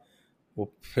راگ ہے وہ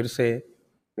پھر سے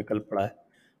نکل پڑا ہے،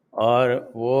 اور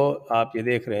وہ آپ یہ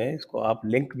دیکھ رہے ہیں، اس کو آپ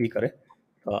لنک بھی کریں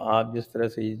تو آپ جس طرح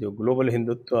سے یہ جو گلوبل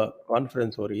ہندوتوا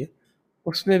کانفرنس ہو رہی ہے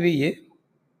اس میں بھی یہ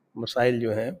مسائل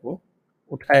جو ہیں وہ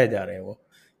اٹھائے جا رہے ہیں۔ وہ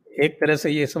ایک طرح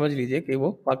سے یہ سمجھ لیجئے کہ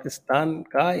وہ پاکستان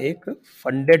کا ایک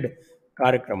فنڈڈ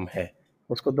کارکرم ہے،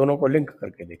 اس کو دونوں کو لنک کر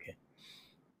کے دیکھیں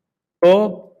تو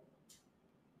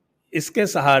اس کے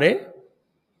سہارے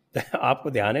آپ کو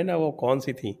دھیان ہے نا وہ کون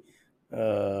سی تھیں،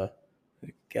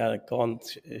 کیا کون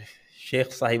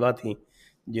شیخ صاحبہ تھیں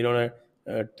جنہوں نے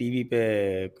ٹی وی پہ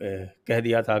کہہ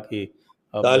دیا تھا کہ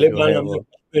اب جو طالبان ہے ہمیں وہ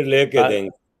کشمیر لے کے دیں گے۔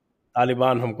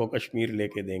 طالبان ہم کو کشمیر لے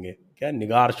کے دیں گے، کیا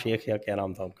نگار شیخ یا کیا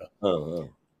نام تھا ان کا۔ ہاں ہاں،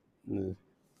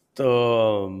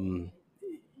 تو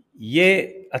یہ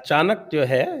اچانک جو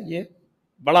ہے یہ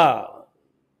بڑا،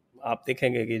 آپ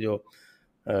دیکھیں گے کہ جو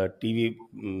ٹی وی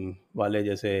والے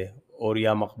جیسے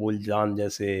اوریا مقبول جان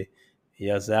جیسے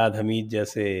یا زیاد حمید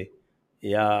جیسے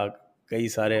یا کئی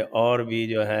سارے اور بھی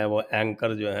جو ہیں وہ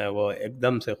اینکر جو ہیں وہ ایک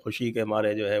دم سے خوشی کے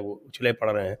مارے جو ہے وہ اچھلے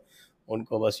پڑ رہے ہیں، ان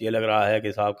کو بس یہ لگ رہا ہے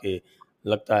کہ صاحب کہ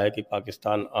لگتا ہے کہ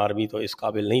پاکستان آرمی تو اس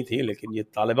قابل نہیں تھی، لیکن یہ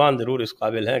طالبان ضرور اس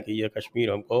قابل ہیں کہ یہ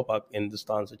کشمیر ہم کو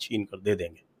ہندوستان سے چھین کر دے دیں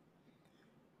گے۔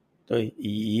 تو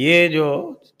یہ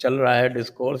جو چل رہا ہے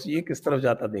ڈسکورس، یہ کس طرف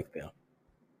جاتا دیکھتے ہیں آپ؟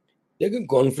 لیکن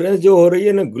کانفرنس جو ہو رہی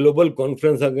ہے نا، گلوبل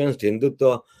کانفرنس اگینسٹ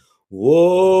ہندوتوا،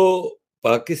 وہ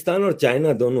پاکستان اور چائنا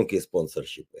دونوں کی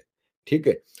اسپانسرشپ ہے، ٹھیک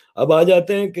ہے۔ اب آ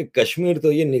جاتے ہیں کہ کشمیر،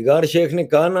 تو یہ نگار شیخ نے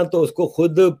کہا نا، تو اس کو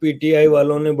خود پی ٹی آئی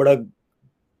والوں نے بڑا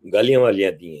گالیاں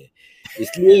والیاں دی ہیں،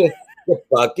 اس لیے کہ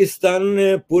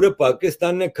پورے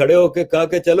پاکستان نے کھڑے ہو کے کہا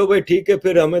کہ چلو بھائی ٹھیک ہے،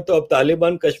 پھر ہمیں تو اب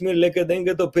طالبان کشمیر لے کے دیں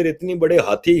گے، تو پھر اتنی بڑے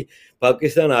ہاتھی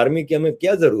پاکستان آرمی کی ہمیں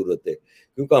کیا ضرورت ہے،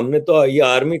 کیونکہ ہم نے تو یہ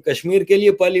آرمی کشمیر کے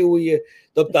لیے پالی ہوئی ہے،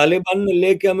 تو اب طالبان نے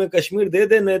لے کے ہمیں کشمیر دے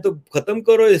دینا ہے، تو ختم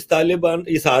کرو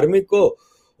اس آرمی کو۔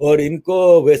 اور ان کو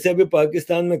ویسے بھی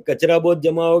پاکستان میں کچرا بہت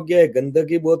جمع ہو گیا ہے،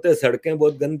 گندگی بہت ہے، سڑکیں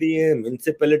بہت گندی ہیں،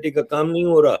 میونسپلٹی کا کام نہیں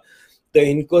ہو رہا، تو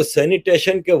ان کو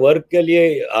سینیٹیشن کے ورک کے لیے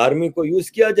آرمی کو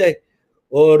یوز کیا جائے،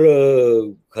 اور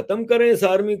ختم کریں اس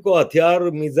آرمی کو، ہتھیار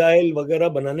میزائل وغیرہ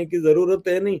بنانے کی ضرورت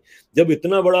ہے نہیں۔ جب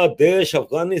اتنا بڑا دیش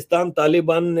افغانستان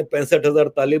طالبان نے 65,000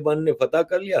 طالبان نے فتح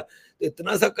کر لیا، تو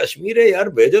اتنا سا کشمیر ہے یار،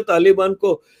 بھیجو طالبان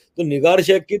کو۔ تو نگار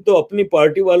شیخ کی تو اپنی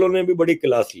پارٹی والوں نے بھی بڑی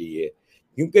کلاس لی ہے،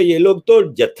 کیونکہ یہ لوگ تو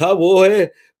جتھا وہ ہے،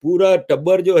 پورا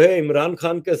ٹبر جو ہے عمران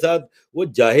خان کے ساتھ، وہ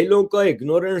جاہلوں کا،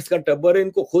 اگنورنس کا ٹبر ہے، ان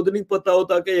کو خود نہیں پتا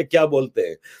ہوتا کہ یہ کیا بولتے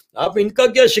ہیں۔ آپ ان کا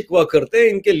کیا شکوہ کرتے ہیں؟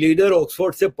 ان کے لیڈر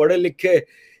آکسفورڈ سے پڑھے لکھے،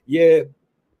 یہ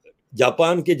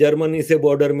جاپان کی جرمنی سے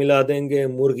بارڈر ملا دیں گے،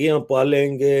 مرغیاں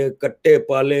پالیں گے، کٹے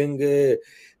پالیں گے،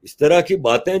 اس طرح کی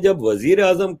باتیں جب وزیر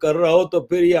اعظم کر رہا ہو، تو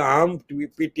پھر یہ عام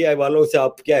پی ٹی آئی والوں سے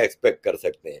آپ کیا ایکسپیکٹ کر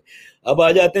سکتے ہیں؟ اب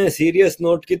آ جاتے ہیں سیریس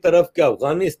نوٹ کی طرف کہ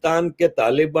افغانستان کے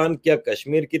طالبان کیا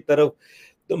کشمیر کی طرف۔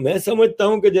 تو میں سمجھتا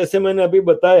ہوں کہ جیسے میں نے ابھی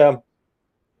بتایا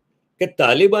کہ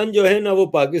طالبان جو ہے نا، وہ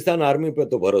پاکستان آرمی پہ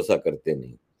تو بھروسہ کرتے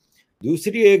نہیں۔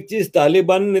 دوسری ایک چیز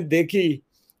طالبان نے دیکھی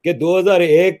کہ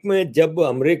 2001 میں جب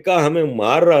امریکہ ہمیں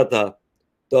مار رہا تھا،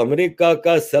 تو امریکہ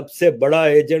کا سب سے بڑا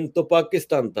ایجنٹ تو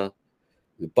پاکستان تھا،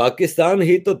 پاکستان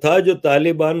ہی تو تھا جو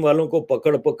طالبان والوں کو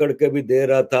پکڑ پکڑ کے بھی دے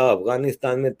رہا تھا،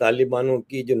 افغانستان میں طالبانوں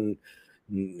کی جو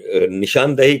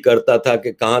نشاندہی کرتا تھا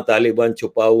کہ کہاں طالبان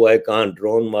چھپا ہوا ہے، کہاں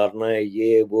ڈرون مارنا ہے،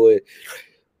 یہ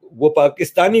وہ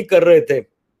پاکستانی کر رہے تھے،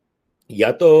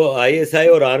 یا تو آئی ایس آئی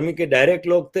اور آرمی کے ڈائریکٹ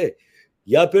لوگ تھے،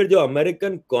 یا پھر جو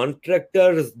امریکن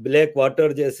کانٹریکٹرز بلیک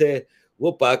واٹر جیسے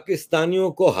وہ پاکستانیوں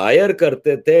کو ہائر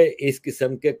کرتے تھے اس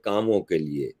قسم کے کاموں کے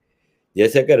لیے.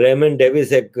 جیسے کہ ریمن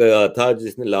ڈیوس ایک تھا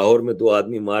جس نے لاہور میں 2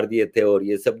 آدمی مار دیے تھے, اور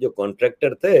یہ سب جو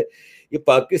کانٹریکٹر تھے یہ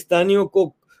پاکستانیوں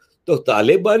کو. تو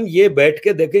طالبان یہ بیٹھ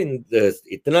کے دیکھیں,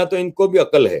 اتنا تو ان کو بھی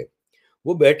عقل ہے,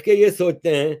 وہ بیٹھ کے یہ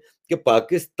سوچتے ہیں کہ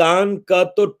پاکستان کا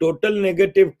تو ٹوٹل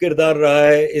نیگیٹو کردار رہا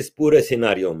ہے اس پورے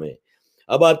سیناریو میں.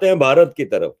 اب آتے ہیں بھارت کی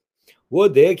طرف. وہ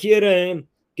دیکھ یہ رہے ہیں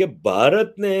کہ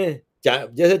بھارت نے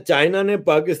جیسے چائنا نے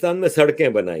پاکستان میں سڑکیں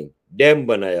بنائی, ڈیم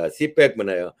بنایا, سی پیک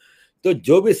بنایا, تو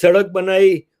جو بھی سڑک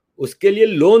بنائی اس کے لیے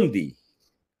لون دی,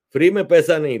 فری میں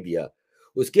پیسہ نہیں دیا.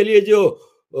 اس کے لیے جو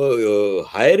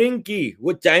ہائرنگ کی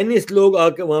وہ چائنیز لوگ آ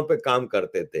کے وہاں پہ کام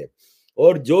کرتے تھے,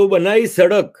 اور جو بنائی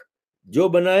سڑک, جو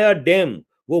بنایا ڈیم,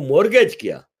 وہ مورگیج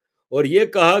کیا, اور یہ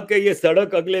کہا کہ یہ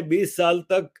سڑک اگلے 20 سال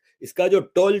تک اس کا جو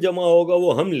ٹول جمع ہوگا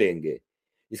وہ ہم لیں گے.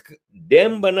 اس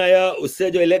ڈیم بنایا, اس سے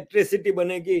جو الیکٹریسٹی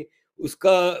بنے گی اس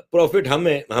کا پروفٹ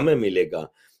ہمیں ملے گا.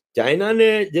 چائنا نے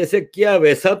جیسے کیا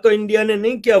ویسا تو انڈیا نے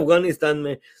نہیں کیا افغانستان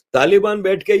میں. طالبان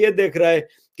بیٹھ کے یہ دیکھ رہا ہے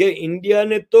کہ انڈیا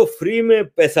نے تو فری میں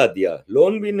پیسہ دیا,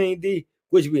 لون بھی نہیں دی,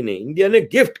 کچھ بھی نہیں, انڈیا نے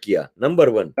گفٹ کیا نمبر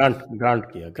 1,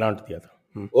 گرانٹ دیا تھا.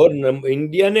 اور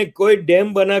انڈیا نے کوئی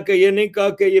ڈیم بنا کے یہ نہیں کہا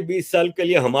کہ یہ 20 سال کے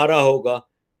لیے ہمارا ہوگا,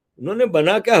 انہوں نے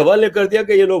بنا کے حوالے کر دیا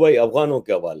کہ یہ لو بھائی افغانوں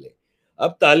کے حوالے.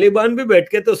 اب طالبان بھی بیٹھ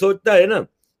کے تو سوچتا ہے نا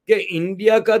کہ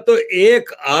انڈیا کا تو ایک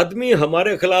آدمی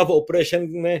ہمارے خلاف آپریشن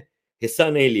میں حصہ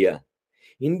نہیں لیا.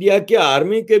 انڈیا کے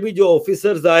آرمی کے بھی جو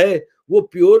آفیسرز آئے وہ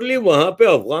پیورلی وہاں پہ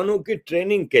افغانوں کی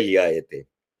ٹریننگ کے لیے آئے تھے,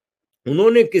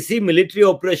 انہوں نے کسی ملٹری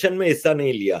آپریشن میں حصہ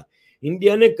نہیں لیا.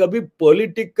 انڈیا نے کبھی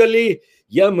پولیٹیکلی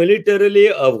یا ملٹریلی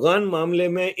افغان معاملے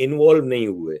میں انوالو نہیں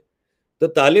ہوئے. تو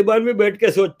طالبان بھی بیٹھ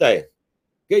کے سوچتا ہے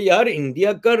کہ یار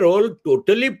انڈیا کا رول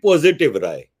ٹوٹلی پوزیٹو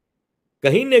رہا ہے,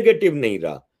 کہیں نیگیٹو نہیں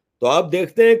رہا. تو آپ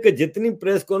دیکھتے ہیں کہ جتنی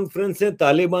پریس کانفرنسیں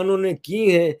طالبانوں نے کی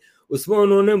ہیں اس میں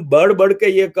انہوں نے بڑھ بڑھ کے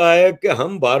یہ کہا ہے کہ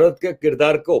ہم بھارت کے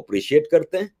کردار کو اپریشیٹ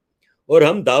کرتے ہیں, اور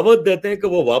ہم دعوت دیتے ہیں کہ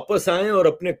وہ واپس آئیں اور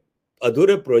اپنے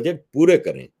ادھورے پروجیکٹ پورے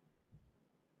کریں.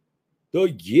 تو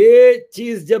یہ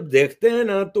چیز جب دیکھتے ہیں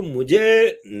نا تو مجھے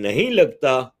نہیں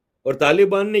لگتا, اور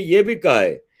طالبان نے یہ بھی کہا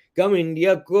ہے کہ ہم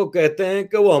انڈیا کو کہتے ہیں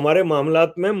کہ وہ ہمارے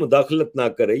معاملات میں مداخلت نہ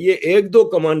کرے. یہ 1-2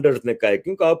 کمانڈرز نے کہا ہے,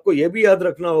 کیونکہ آپ کو یہ بھی یاد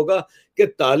رکھنا ہوگا کہ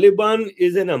Taliban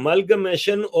is an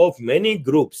amalgamation of many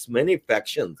groups, many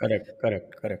factions.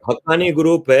 Correct. Haqqani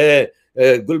group ہے,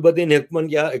 گلبدین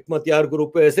حکمت یار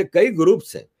گروپ ہے, ایسے کئی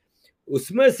گروپس ہیں. اس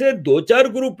میں سے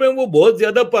 2-4 گروپ ہیں وہ بہت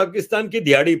زیادہ پاکستان کی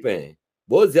دھیاڑی پہ ہیں,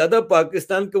 بہت زیادہ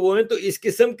پاکستان کے وہ ہیں. تو اس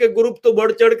قسم کے گروپ تو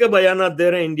بڑھ چڑھ کے بیانات دے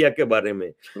رہے ہیں انڈیا کے بارے میں.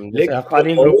 جیسے لیکن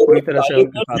حقانی گروپ پوری طرح سے ان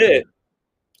کے طالبان ساتھ ہے ہے.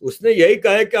 اس نے یہی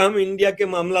کہا ہے کہ ہم انڈیا کے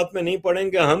معاملات میں نہیں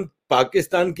پڑیں گے, ہم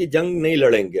پاکستان کی جنگ نہیں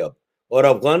لڑیں گے اب, اور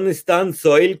افغانستان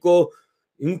سوئل کو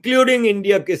انکلوڈنگ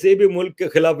انڈیا کسی بھی ملک کے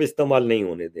خلاف استعمال نہیں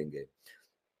ہونے دیں گے.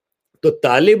 تو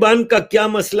طالبان کا کیا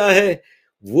مسئلہ ہے,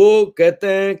 وہ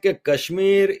کہتے ہیں کہ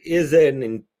Kashmir is an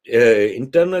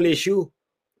internal issue,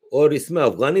 اور اس میں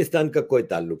افغانستان کا کوئی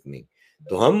تعلق نہیں,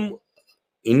 تو ہم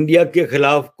انڈیا کے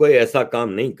خلاف کوئی ایسا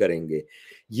کام نہیں کریں گے.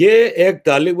 یہ ایک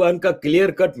طالبان کا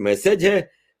کلیئر کٹ میسج ہے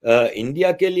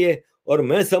انڈیا کے لیے. اور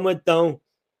میں سمجھتا ہوں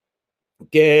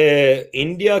کہ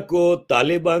انڈیا کو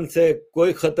طالبان سے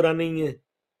کوئی خطرہ نہیں ہے.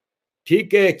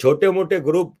 ٹھیک ہے چھوٹے موٹے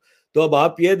گروپ, تو اب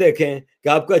آپ یہ دیکھیں کہ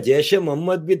آپ کا جیش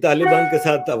محمد بھی طالبان کے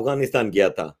ساتھ افغانستان گیا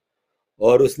تھا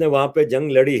اور اس نے وہاں پہ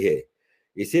جنگ لڑی ہے.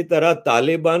 اسی طرح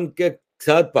طالبان کے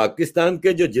ساتھ پاکستان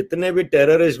کے جو جتنے بھی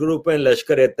ٹیررسٹ گروپ ہیں,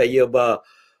 لشکر طیبہ,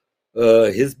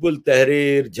 حزب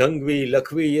التحریر, جنگوی,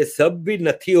 لکھوی, یہ سب بھی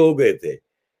نتھی ہو گئے تھے.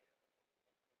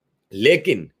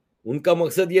 لیکن ان کا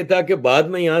مقصد یہ تھا کہ بعد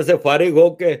میں یہاں سے فارغ ہو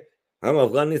کے ہم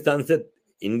افغانستان سے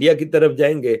انڈیا کی طرف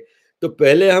جائیں گے. تو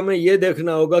پہلے ہمیں یہ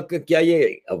دیکھنا ہوگا کہ کیا یہ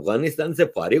افغانستان سے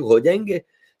فارغ ہو جائیں گے.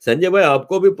 سنجے بھائی آپ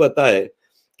کو بھی پتا ہے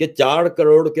کہ 4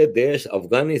 کروڑ کے دیش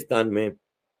افغانستان میں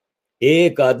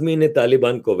ایک آدمی نے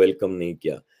طالبان کو ویلکم نہیں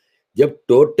کیا. جب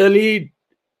totally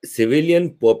civilian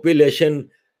population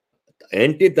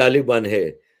anti Taliban ہے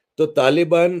تو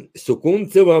طالبان سکون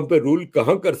سے وہاں پہ رول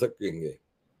کہاں کر سکیں گے.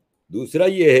 دوسرا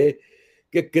یہ ہے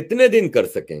کہ کتنے دن کر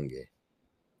سکیں گے.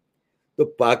 تو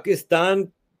پاکستان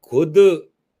خود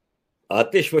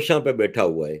آتش فشاں پہ بیٹھا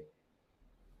ہوا ہے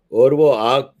اور وہ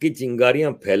آگ کی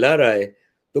چنگاریاں پھیلا رہا ہے.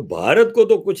 تو بھارت کو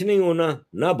تو کچھ نہیں ہونا,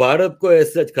 نہ بھارت کو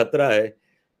ایسا خطرہ ہے.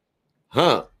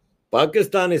 ہاں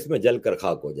پاکستان اس میں جل کر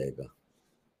خاک ہو جائے گا.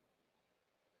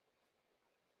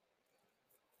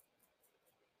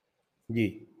 جی,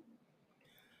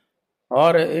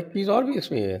 اور ایک چیز اور بھی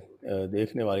اس میں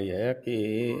دیکھنے والی ہے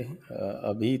کہ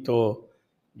ابھی تو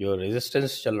جو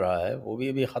ریزسٹنس چل رہا ہے وہ بھی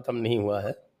ابھی ختم نہیں ہوا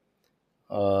ہے.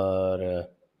 اور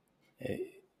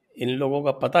ان لوگوں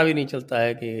کا پتہ بھی نہیں چلتا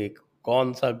ہے کہ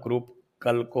کون سا گروپ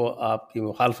کل کو آپ کی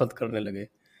مخالفت کرنے لگے،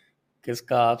 کس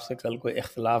کا آپ سے کل کوئی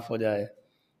اختلاف ہو جائے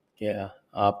کہ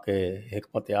آپ کے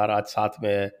حکمت یار آج ساتھ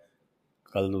میں ہے،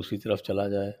 کل دوسری طرف چلا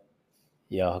جائے،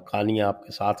 یا حقانی آپ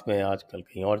کے ساتھ میں آج کل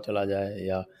کہیں اور چلا جائے،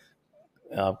 یا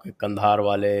آپ کے کندھار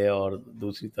والے اور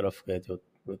دوسری طرف کے جو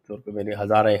ترکمینی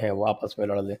ہزارے ہیں وہ آپس میں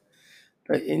لڑ لیں.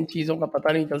 تو ان چیزوں کا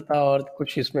پتہ نہیں چلتا. اور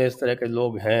کچھ اس میں اس طرح کے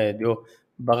لوگ ہیں جو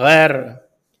بغیر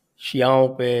شیعوں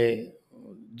پہ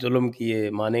ظلم کیے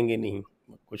مانیں گے نہیں،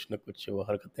 کچھ نہ کچھ وہ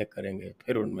حرکتیں کریں گے،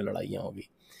 پھر ان میں لڑائیاں ہوگی.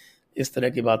 اس طرح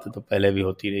کی باتیں تو پہلے بھی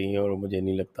ہوتی رہی ہیں، اور مجھے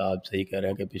نہیں لگتا، آپ صحیح کہہ رہے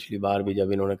ہیں کہ پچھلی بار بھی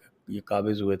جب انہوں نے یہ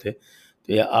قابض ہوئے تھے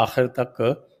تو یہ آخر تک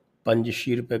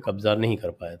پنجشیر پہ قبضہ نہیں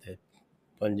کر پائے تھے.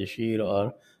 پنجشیر اور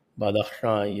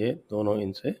بدخشاں یہ دونوں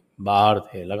ان سے باہر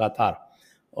تھے لگاتار،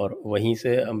 اور وہیں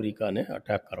سے امریکہ نے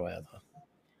اٹیک کروایا تھا.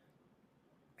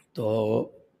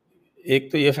 تو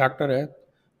ایک تو یہ فیکٹر ہے.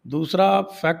 دوسرا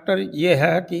فیکٹر یہ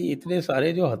ہے کہ اتنے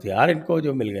سارے جو ہتھیار ان کو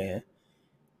جو مل گئے ہیں،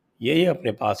 یہ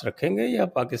اپنے پاس رکھیں گے یا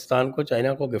پاکستان کو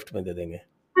چائنا کو گفٹ میں دے دیں گے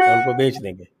یا ان کو بیچ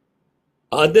دیں گے؟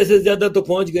 آدھے سے زیادہ تو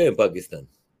پہنچ گئے ہیں پاکستان،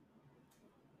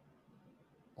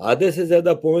 آدھے سے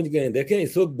زیادہ پہنچ گئے ہیں. دیکھیں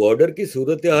اس وقت بارڈر کی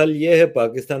صورتحال یہ ہے،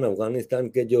 پاکستان افغانستان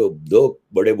کے جو دو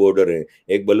بڑے بارڈر ہیں،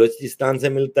 ایک بلوچستان سے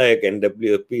ملتا ہے، ایک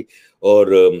NWFP اور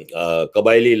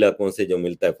قبائلی علاقوں سے جو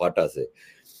ملتا ہے فاٹا سے.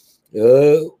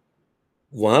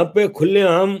 وہاں پہ کھلے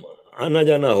عام آنا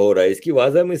جانا ہو رہا ہے. اس کی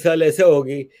واضح مثال ایسا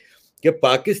ہوگی کہ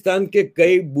پاکستان کے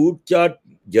کئی بوٹ چاٹ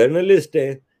جرنلسٹ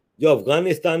ہیں جو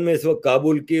افغانستان میں اس وقت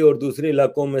کابل کی اور دوسرے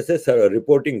علاقوں میں سے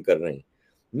رپورٹنگ کر رہے ہیں.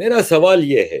 میرا سوال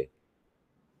یہ ہے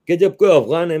کہ جب کوئی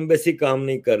افغان ایمبیسی کام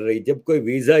نہیں کر رہی، جب کوئی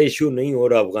ویزا ایشو نہیں ہو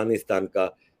رہا افغانستان کا،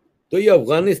 تو یہ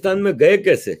افغانستان میں گئے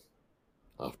کیسے؟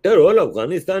 آفٹر آل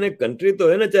افغانستان ایک کنٹری تو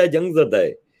ہے نا، چاہے جنگ زدہ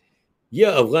ہے. یہ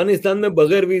افغانستان میں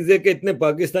بغیر ویزے کے اتنے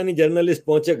پاکستانی جرنلسٹ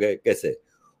پہنچے گئے کیسے؟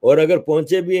 اور اگر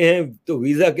پہنچے بھی ہیں تو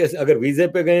ویزا کیسے؟ اگر ویزے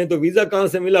پہ گئے ہیں تو ویزا کہاں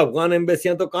سے ملا؟ افغان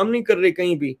ایمبیسیاں تو کام نہیں کر رہی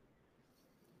کہیں بھی.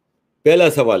 پہلا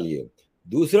سوال یہ.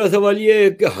 دوسرا سوال یہ ہے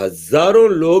کہ ہزاروں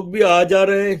لوگ بھی آ جا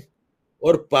رہے ہیں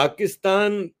اور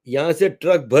پاکستان یہاں سے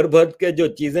ٹرک بھر بھر کے جو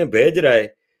چیزیں بھیج رہا ہے.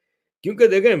 کیونکہ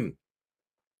دیکھیں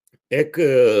ایک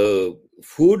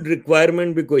فوڈ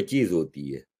ریکوائرمنٹ بھی کوئی چیز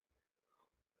ہوتی ہے.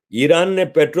 ایران نے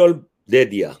پیٹرول دے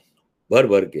دیا بھر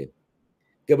بھر کے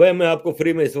کہ بھائی میں آپ کو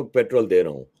فری میں اس وقت پیٹرول دے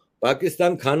رہا ہوں.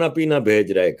 پاکستان کھانا پینا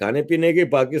بھیج رہا ہے، کھانے پینے کی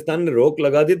پاکستان نے روک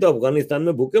لگا دی تو افغانستان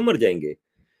میں بھوکے مر جائیں گے.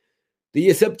 تو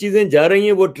یہ سب چیزیں جا رہی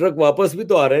ہیں، وہ ٹرک واپس بھی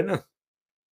تو آ رہے ہیں نا.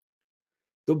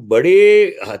 تو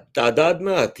بڑی تعداد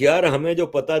میں ہتھیار ہمیں جو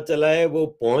پتا چلا ہے وہ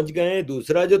پہنچ گئے ہیں.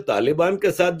 دوسرا جو طالبان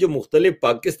کے ساتھ جو مختلف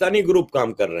پاکستانی گروپ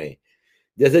کام کر رہے ہیں،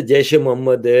 جیسے جیش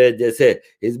محمد ہے، جیسے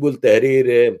حزب التحریر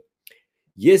ہے،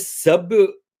 یہ سب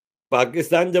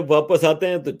پاکستان جب واپس آتے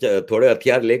ہیں تو تھوڑے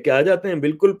ہتھیار لے کے آ جاتے ہیں.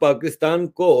 بالکل پاکستان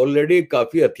کو آلریڈی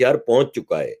کافی ہتھیار پہنچ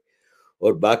چکا ہے،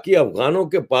 اور باقی افغانوں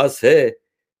کے پاس ہے.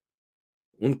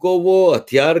 ان کو وہ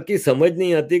ہتھیار کی سمجھ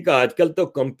نہیں آتی کہ آج کل تو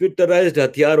کمپیوٹرائزڈ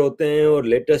ہتھیار ہوتے ہیں اور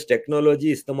لیٹسٹ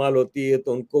ٹیکنالوجی استعمال ہوتی ہے،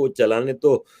 تو ان کو چلانے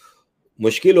تو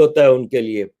مشکل ہوتا ہے ان کے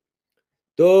لیے.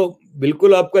 تو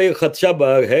بالکل آپ کا یہ خدشہ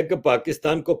ہے کہ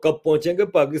پاکستان کو کب پہنچیں گے.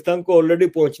 پاکستان کو آلریڈی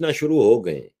پہنچنا شروع ہو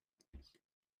گئے.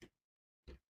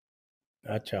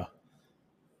 اچھا،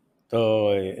 تو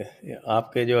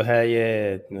آپ کے جو ہے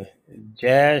یہ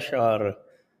جیش اور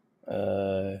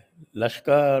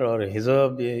لشکر اور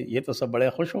حزب، یہ تو سب بڑے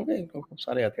خوش ہوں گے، ان کو خوب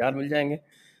سارے ہتھیار مل جائیں گے،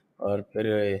 اور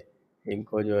پھر ان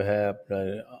کو جو ہے اپنا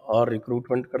اور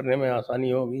ریکروٹمنٹ کرنے میں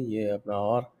آسانی ہوگی، یہ اپنا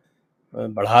اور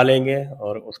بڑھا لیں گے،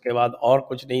 اور اس کے بعد اور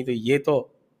کچھ نہیں تو یہ تو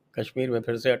کشمیر میں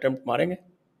پھر سے اٹیمپٹ ماریں گے.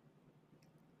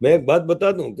 میں ایک بات بتا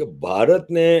دوں کہ بھارت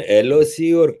نے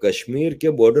LOC اور کشمیر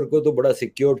کے بارڈر کو تو بڑا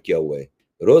سیکیور کیا ہوا ہے.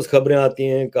 روز خبریں آتی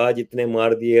ہیں کہ آج اتنے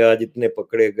مار دیے، آج اتنے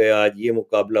پکڑے گئے، آج یہ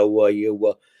مقابلہ ہوا، یہ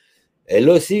ہوا.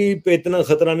 LOC پہ اتنا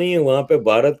خطرہ نہیں ہے. وہاں پہ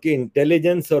بھارت کی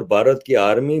انٹیلیجنس اور بھارت کی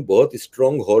آرمی بہت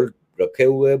اسٹرانگ ہولڈ رکھے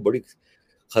ہوئے. بڑی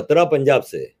خطرہ پنجاب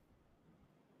سے.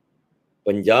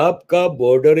 پنجاب کا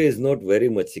border is not very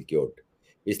much secured,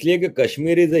 اس لیے کہ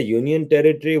Kashmir is a union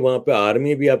territory. وہاں پہ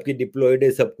آرمی بھی آپ کی ڈپلوئڈ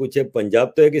ہے، سب کچھ ہے.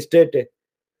 پنجاب تو ایک اسٹیٹ ہے،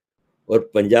 اور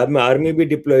پنجاب میں آرمی بھی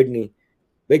ڈپلوئڈ نہیں.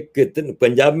 بھائی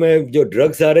پنجاب میں جو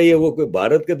ڈرگس آ رہی ہے وہ کوئی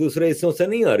بھارت کے دوسرے حصوں سے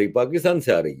نہیں آ رہی، پاکستان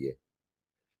سے آ رہی ہے.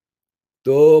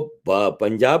 تو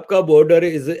پنجاب کا border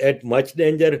is at much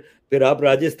danger. پھر آپ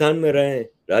راجستھان میں رہیں،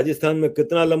 راجستھان میں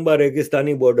کتنا لمبا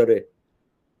ریگستانی بارڈر ہے،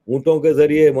 اونٹوں کے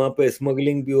ذریعے وہاں پہ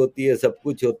اسمگلنگ بھی ہوتی ہے، سب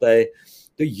کچھ ہوتا ہے.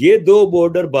 تو یہ دو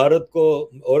بارڈر بھارت کو،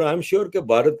 اور آئی ایم شیور کہ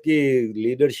بھارت کی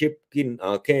لیڈرشپ کی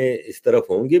آنکھیں اس طرف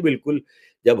ہوں گی بالکل.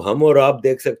 جب ہم اور آپ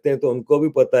دیکھ سکتے ہیں تو ان کو بھی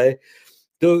پتا ہے.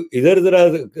 تو ادھر ذرا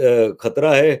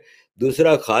خطرہ ہے.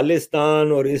 دوسرا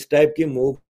خالستان اور اس ٹائپ کی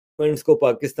موومنٹس کو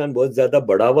پاکستان بہت زیادہ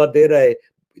بڑھاوا دے رہا ہے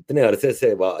اتنے عرصے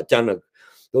سے اچانک.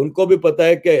 تو ان کو بھی پتا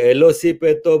ہے کہ ایل او سی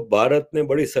پہ تو بھارت نے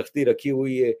بڑی سختی رکھی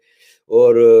ہوئی ہے،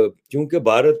 اور چونکہ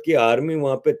بھارت کی آرمی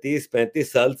وہاں پہ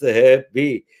 30-35 سال سے ہے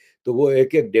بھی، تو وہ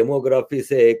ایک ایک ڈیموگرافی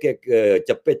سے ایک ایک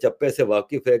چپے چپے سے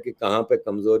واقف ہے کہ کہاں پہ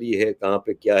کمزوری ہے، کہاں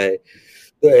پہ کیا ہے.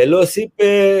 تو ایل او سی پہ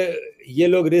یہ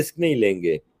لوگ رسک نہیں لیں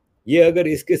گے. یہ اگر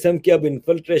اس قسم کی اب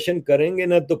انفلٹریشن کریں گے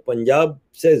نا تو پنجاب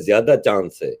سے زیادہ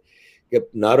چانس ہے کہ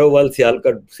نارووال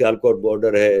سیالکوٹ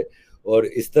بارڈر ہے، اور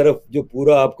اس طرف جو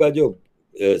پورا آپ کا جو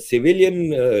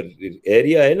سویلین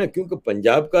ایریا ہے نا، کیونکہ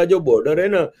پنجاب کا جو بارڈر ہے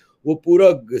نا وہ پورا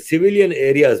سویلین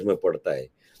ایریاز میں پڑتا ہے،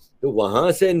 تو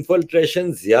وہاں سے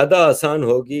انفلٹریشن زیادہ آسان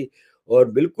ہوگی. اور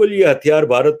بالکل یہ ہتھیار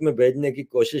بھارت میں بھیجنے کی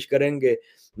کوشش کریں گے.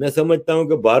 میں سمجھتا ہوں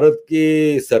کہ بھارت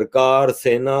کی سرکار،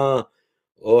 سینا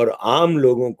اور عام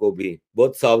لوگوں کو بھی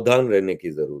بہت ساودھان رہنے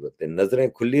کی ضرورت ہے، نظریں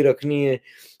کھلی رکھنی ہے،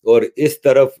 اور اس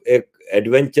طرف ایک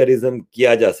ایڈونچرزم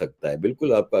کیا جا سکتا ہے.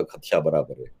 بالکل آپ کا خدشہ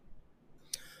برابر ہے.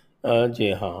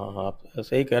 جی ہاں، آپ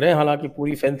صحیح کہہ رہے ہیں. حالانکہ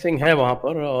پوری فینسنگ ہے وہاں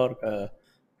پر، اور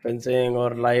فینسنگ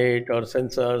اور لائٹ اور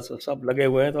سینسرز سب لگے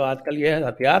ہوئے ہیں. تو آج کل یہ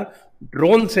ہتھیار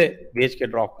ڈرون سے بھیج کے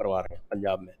ڈراپ کروا رہے ہیں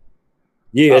پنجاب میں.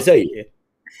 جی آپ ایسا ہی. دیکھیے،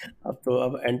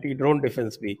 اب اینٹی ڈرون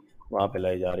ڈیفنس بھی وہاں پہ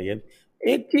لائی جا رہی ہے.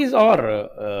 ایک چیز اور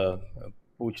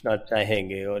پوچھنا چاہیں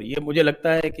گے، اور یہ مجھے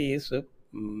لگتا ہے کہ اس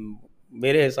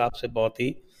میرے حساب سے بہت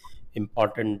ہی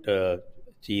امپورٹنٹ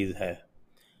چیز ہے.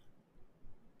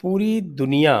 پوری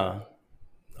دنیا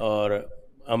اور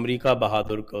امریکہ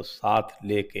بہادر کو ساتھ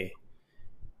لے کے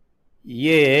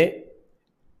یہ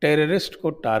ٹیررسٹ کو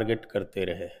ٹارگٹ کرتے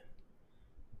رہے،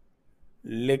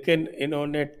 لیکن انہوں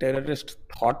نے ٹیررسٹ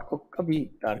تھاٹ کو کبھی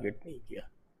ٹارگٹ نہیں کیا.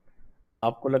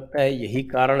 آپ کو لگتا ہے یہی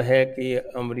کارن ہے کہ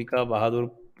امریکہ بہادر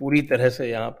پوری طرح سے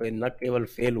یہاں پہ نہ کیول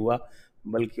فیل ہوا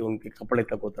بلکہ ان کے کپڑے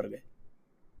تک اتر گئے؟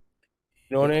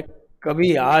 انہوں نے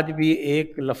کبھی آج بھی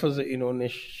ایک لفظ انہوں نے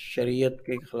شریعت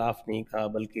کے خلاف نہیں کہا،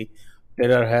 بلکہ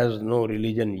ٹیرر ہیز نو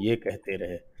ریلیجن یہ کہتے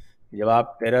رہے. جب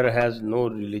آپ ٹیرر ہیز نو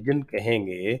ریلیجن کہیں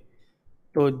گے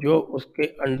تو جو اس کے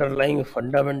انڈر لائنگ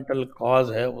فنڈامنٹل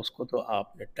کاز ہے اس کو تو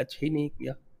آپ نے ٹچ ہی نہیں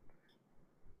کیا.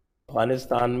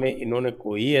 افغانستان میں انہوں نے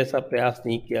کوئی ایسا پریاس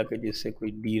نہیں کیا کہ جس سے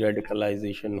کوئی ڈی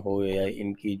ریڈیکلائزیشن ہو، یا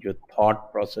ان کی جو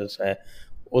تھاٹ پروسیس ہے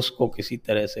اس کو کسی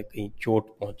طرح سے کہیں چوٹ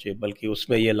پہنچے، بلکہ اس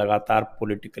میں یہ لگاتار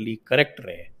پولیٹیکلی کریکٹ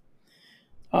رہے.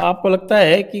 آپ کو لگتا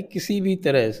ہے کہ کسی بھی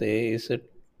طرح سے اس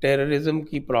ٹیررزم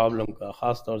کی پرابلم کا،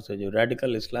 خاص طور سے جو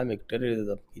ریڈیکل اسلامک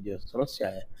ٹیررزم کی جو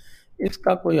سمسیا ہے، اس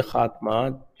کا کوئی خاتمہ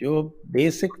جو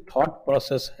بیسک تھاٹ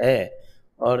پروسیس ہے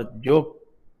اور جو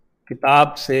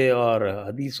کتاب سے اور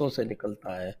حدیثوں سے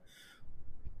نکلتا ہے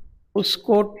اس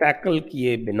کو ٹیکل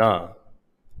کیے بنا،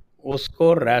 اس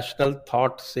کو ریشنل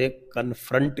تھاٹ سے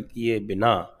کنفرنٹ کیے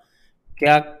بنا،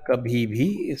 کیا کبھی بھی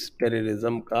اس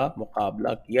ٹیررزم کا مقابلہ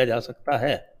کیا جا سکتا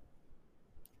ہے؟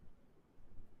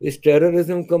 اس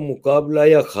ٹیررزم کا مقابلہ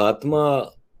یا خاتمہ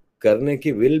کرنے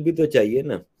کی ول بھی تو چاہیے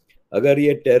نا. اگر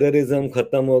یہ ٹیررزم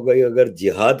ختم ہو گئی، اگر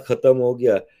جہاد ختم ہو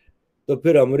گیا، تو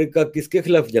پھر امریکہ کس کے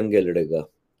خلاف جنگیں لڑے گا؟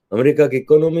 امریکہ کی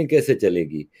اکانومی کیسے چلے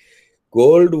گی؟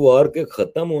 کولڈ وار کے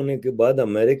ختم ہونے کے بعد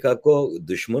امریکہ کو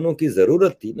دشمنوں کی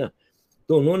ضرورت تھی نا،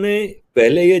 تو انہوں نے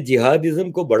پہلے یہ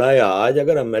جہادزم کو بڑھایا. آج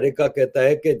اگر امریکہ کہتا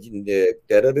ہے کہ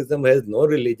ٹیررزم ہیز نو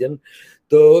ریلیجن،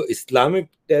 تو اسلامک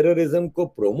ٹیررزم کو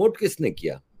پروموٹ کس نے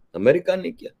کیا؟ امریکہ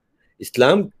نے کیا.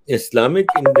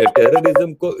 اسلامک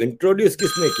ٹیررزم کو انٹروڈیوس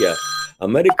کس نے کیا؟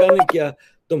 امریکہ نے کیا.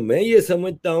 تو میں یہ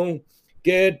سمجھتا ہوں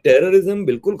کہ ٹیررزم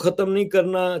بالکل ختم نہیں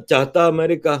کرنا چاہتا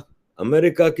امریکہ.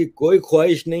 امریکہ کی کوئی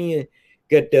خواہش نہیں ہے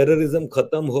کہ ٹیررزم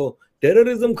ختم ہو.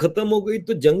 ٹیررزم ختم ہو گئی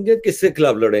تو جنگیں کس سے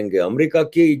خلاف لڑیں گے؟ امریکہ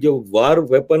کی جو وار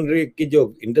ویپنری کی جو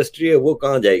انڈسٹری ہے وہ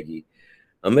کہاں جائے گی؟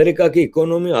 امریکہ کی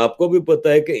اکانومی آپ کو بھی پتہ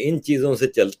ہے کہ ان چیزوں سے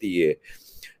چلتی ہے.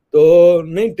 تو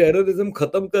نہیں، ٹیررزم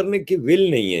ختم کرنے کی ول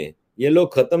نہیں ہے، یہ لوگ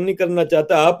ختم نہیں کرنا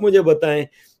چاہتا. آپ مجھے بتائیں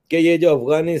کہ یہ جو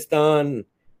افغانستان،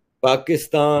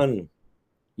 پاکستان،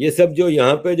 یہ سب جو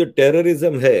یہاں پہ جو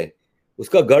ٹیررزم ہے اس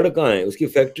کا گڑھ کہاں ہے؟ اس کی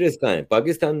فیکٹریز کہاں ہیں؟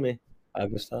 پاکستان میں.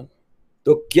 پاکستان.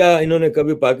 تو کیا انہوں نے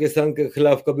کبھی پاکستان کے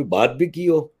خلاف کبھی بات بھی کی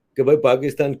ہو کہ بھائی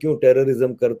پاکستان کیوں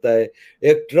ٹیررزم کرتا ہے؟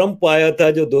 ایک ٹرمپ آیا تھا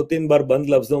جو 2-3 بار بند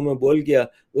لفظوں میں بول گیا،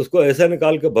 اس کو ایسا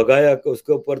نکال کے بھگایا کہ اس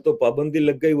کے اوپر تو پابندی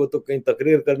لگ گئی، وہ تو کہیں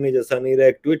تقریر کرنے جیسا نہیں رہا،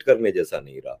 ایک ٹویٹ کرنے جیسا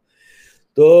نہیں رہا.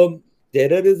 تو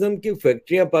ٹیررزم کی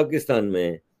فیکٹریاں پاکستان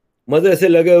میں مزے سے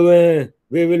لگے ہوئے ہیں.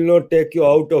 We will not take you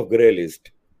out of grey list.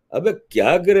 ابے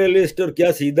کیا گرے لسٹ؟ اور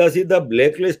کیا سیدھا سیدھا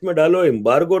بلیک لسٹ میں ڈالو،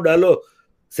 امبارگو ڈالو،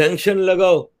 سینکشن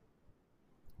لگاؤ.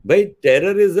 بھائی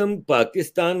ٹیررزم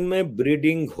پاکستان میں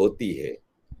بریڈنگ ہوتی ہے،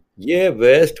 یہ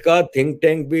ویسٹ کا تھنک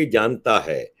ٹینک بھی جانتا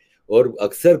ہے، اور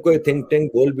اکثر کوئی تھنک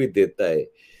ٹینک بول بھی دیتا ہے.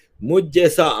 مجھ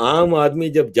جیسا عام آدمی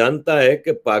جب جانتا ہے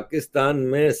کہ پاکستان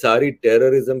میں ساری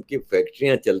ٹیررزم کی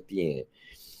فیکٹریاں چلتی ہیں.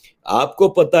 آپ کو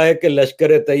پتا ہے کہ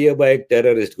لشکر طیبہ ایک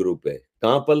ٹیررسٹ گروپ ہے.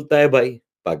 کہاں پلتا ہے بھائی؟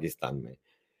 پاکستان میں.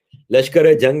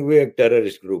 لشکر جنگ بھی ایک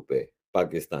ٹیررسٹ گروپ ہے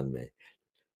پاکستان میں.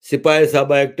 سپاہی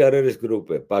صاحبہ ایک ٹیررسٹ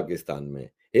گروپ ہے پاکستان میں.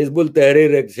 حزب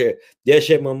التحریر ایک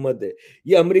جیش محمد ہے.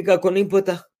 یہ امریکہ کو نہیں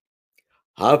پتا.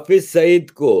 حافظ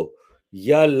سعید کو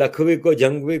یا لکھوی کو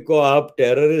جنگوی کو آپ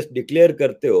ٹیررسٹ ڈکلیئر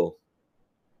کرتے ہو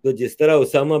تو جس طرح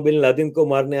اسامہ بن لادن کو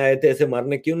مارنے آئے تھے ایسے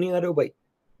مارنے کیوں نہیں آ رہے ہو بھائی؟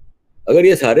 اگر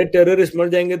یہ سارے ٹیررسٹ مر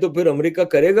جائیں گے تو پھر امریکہ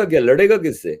کرے گا کیا؟ لڑے گا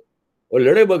کس سے؟ اور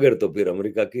لڑے بغیر تو پھر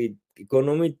امریکہ کی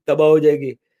اکانومی تباہ ہو جائے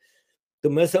گی. تو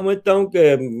میں سمجھتا ہوں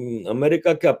کہ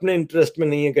امریکہ کے اپنے انٹرسٹ میں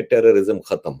نہیں ہے کہ ٹیررزم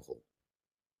ختم ہو.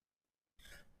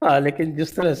 ہاں، لیکن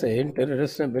جس طرح سے ان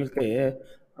ٹیررسٹ نے مل کے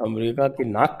امریکہ کی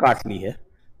ناک کاٹ لی ہے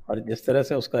اور جس طرح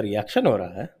سے اس کا ریاکشن ہو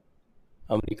رہا ہے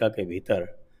امریکہ کے بھیتر،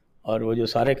 اور وہ جو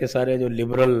سارے کے سارے جو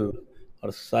لبرل اور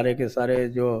سارے کے سارے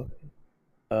جو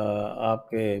آپ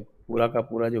کے پورا کا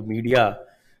پورا جو میڈیا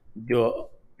جو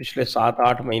پچھلے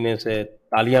 7-8 مہینے سے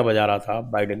تالیاں بجا رہا تھا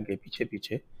بائیڈن کے پیچھے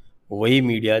پیچھے، وہی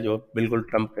میڈیا جو بالکل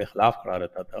ٹرمپ کے خلاف کھڑا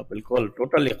رہتا تھا، بالکل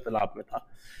ٹوٹل اختلاف میں تھا،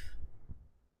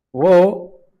 وہ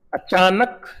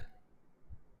اچانک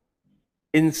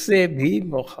ان سے بھی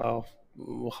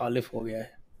مخالف ہو گیا ہے.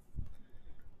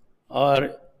 اور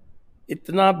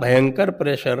اتنا بھینکر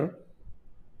پریشر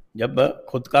جب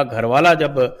خود کا گھر والا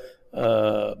جب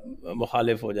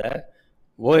مخالف ہو جائے،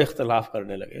 وہ اختلاف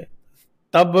کرنے لگے،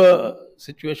 تب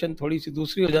سچویشن تھوڑی سی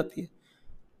دوسری ہو جاتی ہے.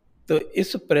 تو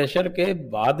اس پریشر کے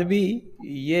بعد بھی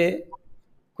یہ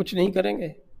کچھ نہیں کریں گے.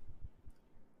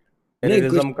 نہیں کچھ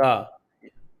ٹیررزم کا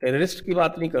ٹیررسٹ کی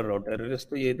بات نہیں کر رہا ہوں، ٹیررسٹ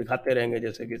تو یہ دکھاتے رہیں گے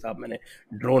جیسے کہ صاحب میں نے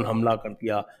ڈرون حملہ کر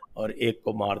دیا اور ایک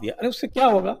کو مار دیا. ارے اس سے کیا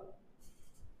ہوگا؟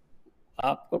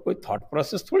 آپ کو کوئی تھاٹ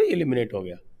پروسیس تھوڑی ایلیمنیٹ ہو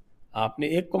گیا. آپ نے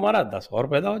ایک کو مارا، 10 اور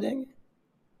پیدا ہو جائیں گے.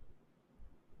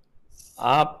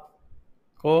 آپ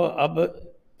کو اب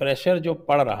پریشر جو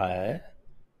پڑ رہا ہے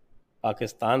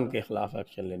پاکستان کے خلاف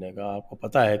ایکشن لینے کا، آپ کو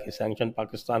پتا ہے کہ سینکشن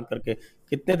پاکستان کر کے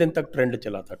کتنے دن تک ٹرینڈ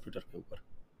چلا تھا ٹویٹر کے اوپر.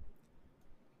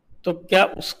 تو کیا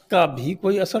اس کا بھی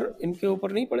کوئی اثر ان کے اوپر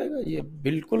نہیں پڑے گا؟ یہ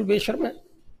بالکل بے شرم ہے.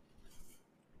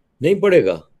 نہیں پڑے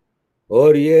گا.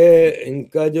 اور یہ ان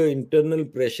کا جو انٹرنل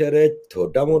پریشر ہے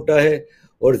چھوٹا موٹا ہے،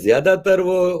 اور زیادہ تر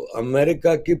وہ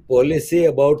امریکہ کی پالیسی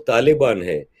اباؤٹ طالبان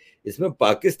ہے. اس میں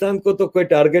پاکستان کو تو کوئی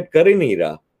ٹارگٹ کر ہی نہیں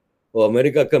رہا. وہ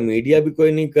امریکہ کا میڈیا بھی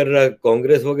کوئی نہیں کر رہا،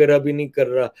 کانگریس وغیرہ بھی نہیں کر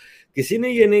رہا. کسی نے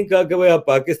یہ نہیں کہا کہ بھائی آپ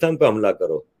پاکستان پہ حملہ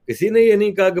کرو. کسی نے یہ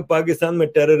نہیں کہا کہ پاکستان میں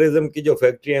ٹیررزم کی جو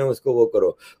فیکٹریاں ہیں اس کو وہ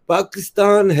کرو.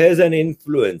 پاکستان ہیز این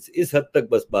انفلوئنس، اس حد تک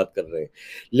بس بات کر رہے ہیں.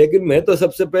 لیکن میں تو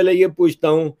سب سے پہلے یہ پوچھتا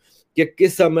ہوں کہ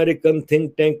کس امریکن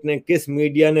تھنک ٹینک نے، کس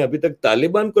میڈیا نے ابھی تک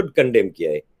طالبان کو کنڈیم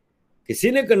کیا ہے؟ کسی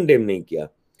نے کنڈیم نہیں کیا.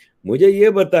 مجھے یہ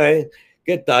بتائیں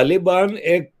کہ طالبان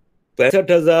ایک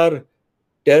 65,000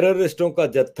 ٹیررسٹوں کا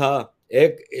جتھا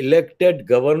ایک الیکٹڈ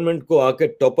گورنمنٹ کو آ کے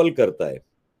ٹوپل کرتا ہے.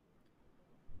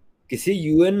 کسی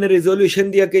یو این نے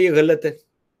ریزولوشن دیا کہ یہ غلط ہے؟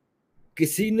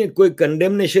 کسی نے کوئی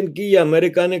کنڈیمنیشن کی یا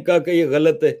امریکہ نے کہا کہ یہ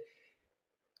غلط ہے؟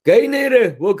 کہہ نہیں رہے.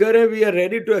 وہ کہہ رہے ہیں we are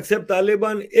ready to accept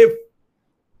Taliban if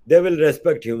they will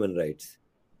respect human rights.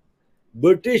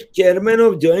 British chairman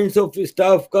of joints of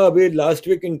staff کا ابھی لاسٹ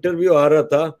ویک انٹرویو آ رہا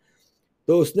تھا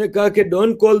تو اس نے کہا کہ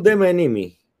don't call them enemy,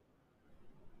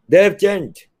 they have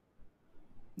changed.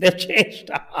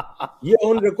 یہ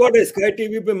آن ریکارڈ ہے اسکائی ٹی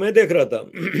وی پہ میں دیکھ رہا تھا.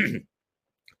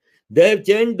 they have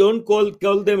changed, don't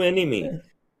call them enemy.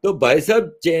 تو بھائی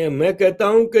صاحب میں کہتا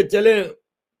ہوں کہ چلیں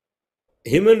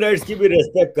ہیومن رائٹس کی بھی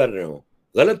ریسپیکٹ کر رہے ہوں.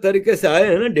 غلط طریقے سے آئے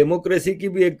ہیں نا. ڈیموکریسی کی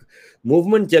بھی ایک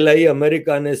موومنٹ چلائی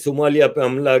امریکہ نے. صومالیہ پہ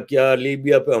حملہ کیا،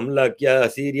 لیبیا پہ حملہ کیا،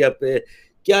 سیریا پہ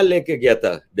کیا لے کے گیا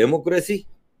تھا؟ ڈیموکریسی.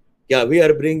 کیا we are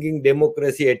bringing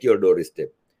democracy at your door step?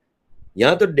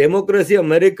 یہاں تو ڈیموکریسی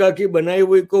امریکہ کی بنائی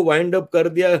ہوئی کو وائنڈ اپ کر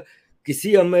دیا.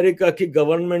 کسی امریکہ کی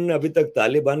گورنمنٹ نے ابھی تک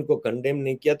طالبان کو کنڈیم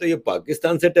نہیں کیا. تو یہ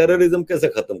پاکستان سے ٹیررزم کیسے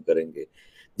ختم کریں گے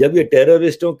جب یہ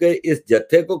ٹیررسٹوں کے اس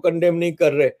جتھے کو کنڈیم نہیں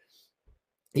کر رہے؟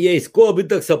 یہ اس کو ابھی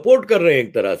تک سپورٹ کر رہے ہیں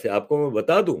ایک طرح سے. آپ کو میں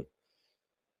بتا دوں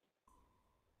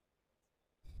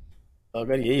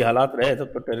اگر یہی حالات رہے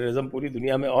تو ٹیررزم پوری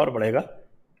دنیا میں اور بڑھے گا،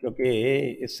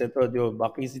 کیونکہ اس سے تو جو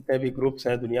باقی جتنے بھی گروپس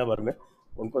ہیں دنیا بھر میں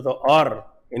ان کو تو اور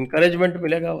انکریجمنٹ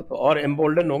ملے گا، وہ تو اور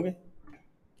امبولڈن ہوں گے.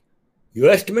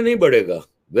 ویسٹ میں نہیں بڑھے گا.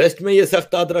 ویسٹ میں یہ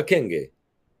سختات رکھیں گے.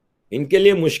 ان کے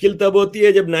لیے مشکل تب ہوتی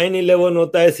ہے جب 9/11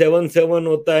 ہوتا ہے، 7/7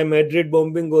 ہوتا ہے، میڈرڈ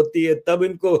بومبنگ ہوتی ہے، تب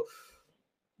ان کو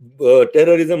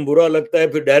ٹیررزم برا لگتا ہے،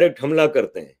 پھر ڈائریکٹ حملہ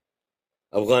کرتے ہیں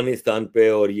افغانستان پہ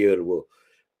اور یہ اور وہ.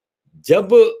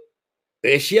 جب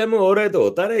ایشیا میں ہو رہا ہے تو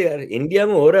ہوتا رہے یار، انڈیا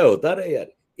میں ہو رہا ہے ہوتا رہے یار.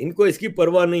 ان کو اس کی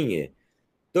پرواہ نہیں ہے.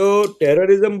 تو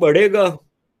ٹیررزم بڑھے گا،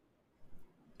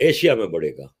 ایشیا میں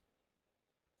بڑھے گا،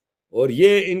 اور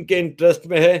یہ ان کے انٹرسٹ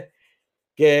میں ہے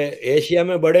کہ ایشیا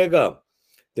میں بڑھے گا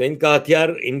تو ان کا ہتھیار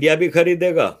انڈیا بھی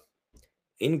خریدے گا،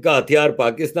 ان کا ہتھیار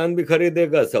پاکستان بھی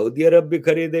خریدے گا، سعودی عرب بھی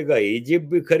خریدے گا، ایجپٹ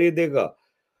بھی خریدے گا،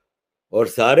 اور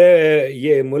سارے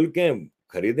یہ ملکیں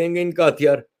خریدیں گے ان کا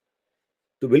ہتھیار.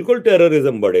 تو بالکل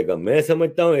ٹیررزم بڑھے گا. میں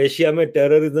سمجھتا ہوں ایشیا میں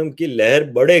ٹیررزم کی لہر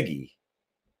بڑھے گی،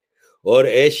 اور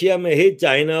ایشیا میں ہی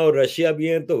چائنا اور رشیا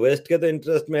بھی ہیں، تو ویسٹ کے تو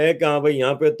انٹرسٹ میں ہے کہ ہاں بھائی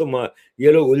یہاں پہ تو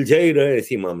یہ لوگ الجھے ہی رہے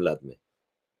اسی معاملات میں.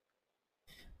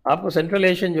 آپ کو سینٹرل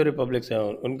ایشین جو ریپبلکس ہیں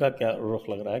ان کا کیا رخ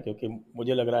لگ رہا ہے؟ کیونکہ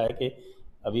مجھے لگ رہا ہے کہ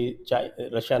ابھی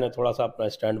رشیا نے تھوڑا سا اپنا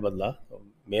اسٹینڈ بدلا.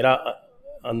 میرا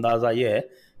اندازہ یہ ہے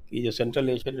کہ جو سینٹرل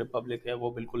ایشین ریپبلک ہے وہ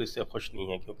بالکل اس سے خوش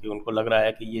نہیں ہے، کیونکہ ان کو لگ رہا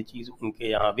ہے کہ یہ چیز ان کے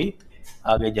یہاں بھی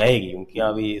آگے جائے گی. ان کے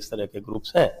یہاں بھی اس طرح کے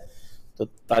گروپس ہیں. تو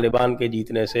طالبان کے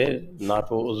جیتنے سے نہ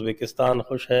تو ازبکستان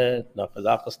خوش ہے، نہ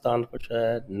قزاقستان خوش ہے،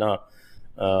 نہ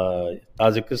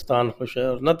تاجکستان خوش ہے،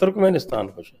 اور نہ ترکمانستان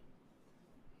خوش ہے،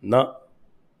 نہ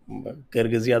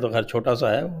کرگزیا تو خیر چھوٹا سا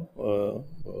ہے،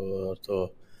 تو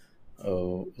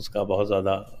اس کا بہت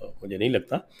زیادہ مجھے نہیں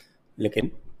لگتا. لیکن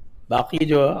باقی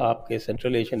جو آپ کے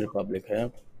سینٹرل ایشین ریپبلک ہیں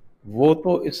وہ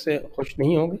تو اس سے خوش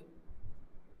نہیں ہوں گے.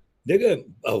 دیکھیں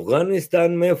افغانستان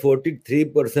میں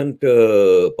 43%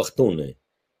 پختون ہیں،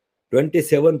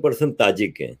 27%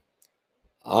 تاجک ہیں،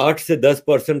 8 سے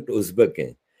 10% ازبک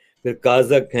ہیں، پھر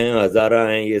کازک ہیں، ہزارہ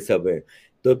ہیں، یہ سب ہیں.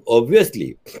 تو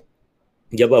اوبویسلی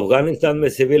جب افغانستان میں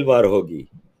سول وار ہوگی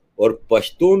اور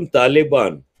پشتون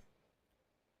طالبان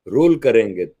رول کریں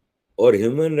گے اور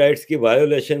ہیومن رائٹس کی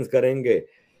وائیولیشنز کریں گے،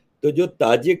 تو جو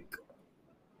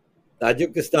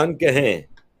تاجکستان کے ہیں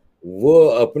وہ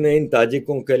اپنے ان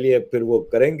تاجکوں کے لیے پھر وہ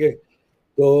کریں گے.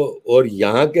 تو اور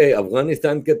یہاں کے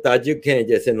افغانستان کے تاجک ہیں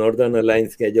جیسے ناردرن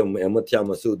الائنس کے جو احمد شاہ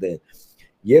مسعود ہیں،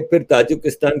 یہ پھر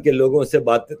تاجکستان کے لوگوں سے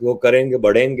بات وہ کریں گے،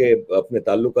 بڑھیں گے، اپنے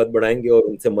تعلقات بڑھائیں گے اور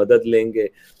ان سے مدد لیں گے.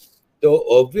 تو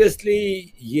اوبویسلی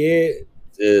یہ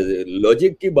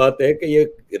لاجک کی بات ہے کہ یہ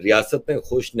ریاستیں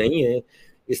خوش نہیں ہیں.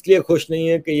 اس لیے خوش نہیں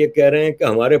ہیں کہ یہ کہہ رہے ہیں کہ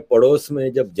ہمارے پڑوس میں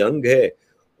جب جنگ ہے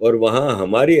اور وہاں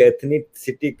ہماری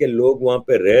ایتھنیسٹی کے لوگ وہاں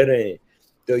پہ رہ رہے ہیں،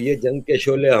 تو یہ جنگ کے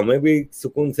شعلے ہمیں بھی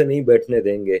سکون سے نہیں بیٹھنے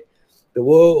دیں گے. تو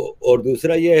وہ، اور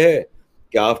دوسرا یہ ہے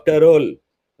کہ آفٹر آل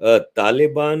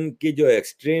طالبان کی جو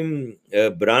ایکسٹریم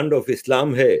برانڈ آف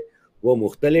اسلام ہے وہ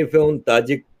مختلف ہے ان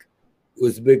تاجک،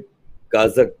 ازبک،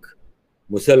 کازک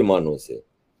مسلمانوں سے.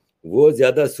 وہ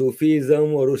زیادہ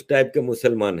صوفیزم اور اس ٹائپ کے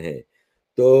مسلمان ہیں.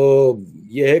 تو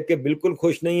یہ ہے کہ بالکل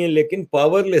خوش نہیں ہیں، لیکن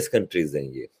پاور لیس کنٹریز ہیں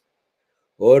یہ،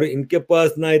 اور ان کے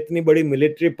پاس نہ اتنی بڑی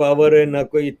ملٹری پاور ہے، نہ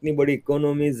کوئی اتنی بڑی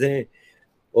اکانومیز ہیں.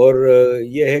 اور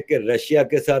یہ ہے کہ رشیا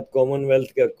کے ساتھ کامن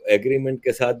ویلتھ کے ایگریمنٹ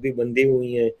کے ساتھ بھی بندھی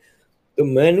ہوئی ہیں. تو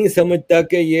میں نہیں سمجھتا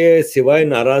کہ یہ سوائے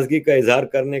ناراضگی کا اظہار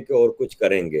کرنے کے اور کچھ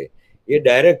کریں گے. یہ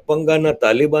ڈائریکٹ پنگا نہ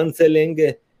طالبان سے لیں گے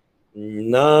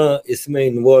نہ اس میں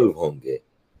انوالو ہوں گے.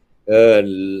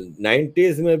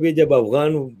 90s میں بھی جب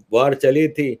افغان وار چلی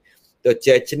تھی تو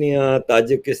Chechnya,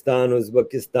 Tajikistan,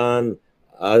 Uzbekistan,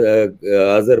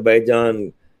 Azerbaijan,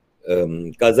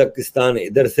 Kazakhstan,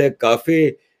 ادھر سے کافی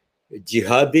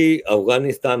جہادی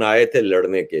افغانستان آئے تھے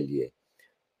لڑنے کے لیے.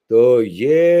 تو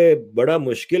یہ بڑا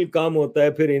مشکل کام ہوتا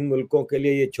ہے پھر ان ملکوں کے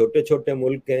لیے. یہ چھوٹے چھوٹے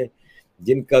ملک ہیں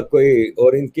جن کا کوئی،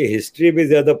 اور ان کی ہسٹری بھی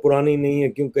زیادہ پرانی نہیں ہے،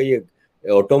 کیونکہ یہ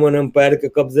اوٹومن امپائر کے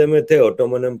قبضے میں تھے،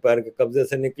 اوٹومن امپائر کے قبضے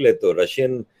سے نکلے تو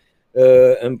رشین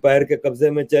امپائر کے قبضے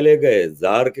میں چلے گئے،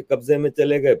 زار کے قبضے میں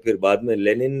چلے گئے، پھر بعد میں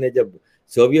لینن نے جب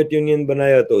سوویت یونین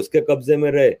بنایا تو اس کے قبضے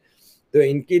میں رہے. تو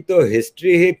ان کی تو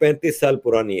ہسٹری ہی 35 سال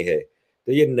پرانی ہے.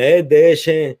 تو یہ نئے دیش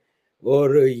ہیں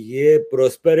اور یہ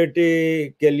پروسپیرٹی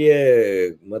کے لیے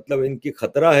مطلب ان کی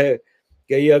خطرہ ہے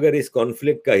کہ یہ اگر اس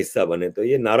کانفلکٹ کا حصہ بنے تو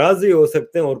یہ ناراض ہی ہو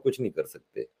سکتے ہیں اور کچھ نہیں کر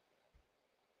سکتے.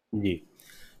 جی،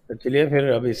 تو چلیے پھر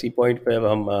اب اسی پوائنٹ پہ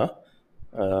اب ہم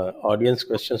آڈینس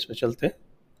کوشچنس پہ چلتے ہیں.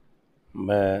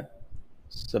 میں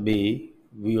سبھی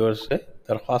ویورز سے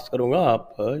درخواست کروں گا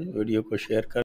آپ ویڈیو کو شیئر کر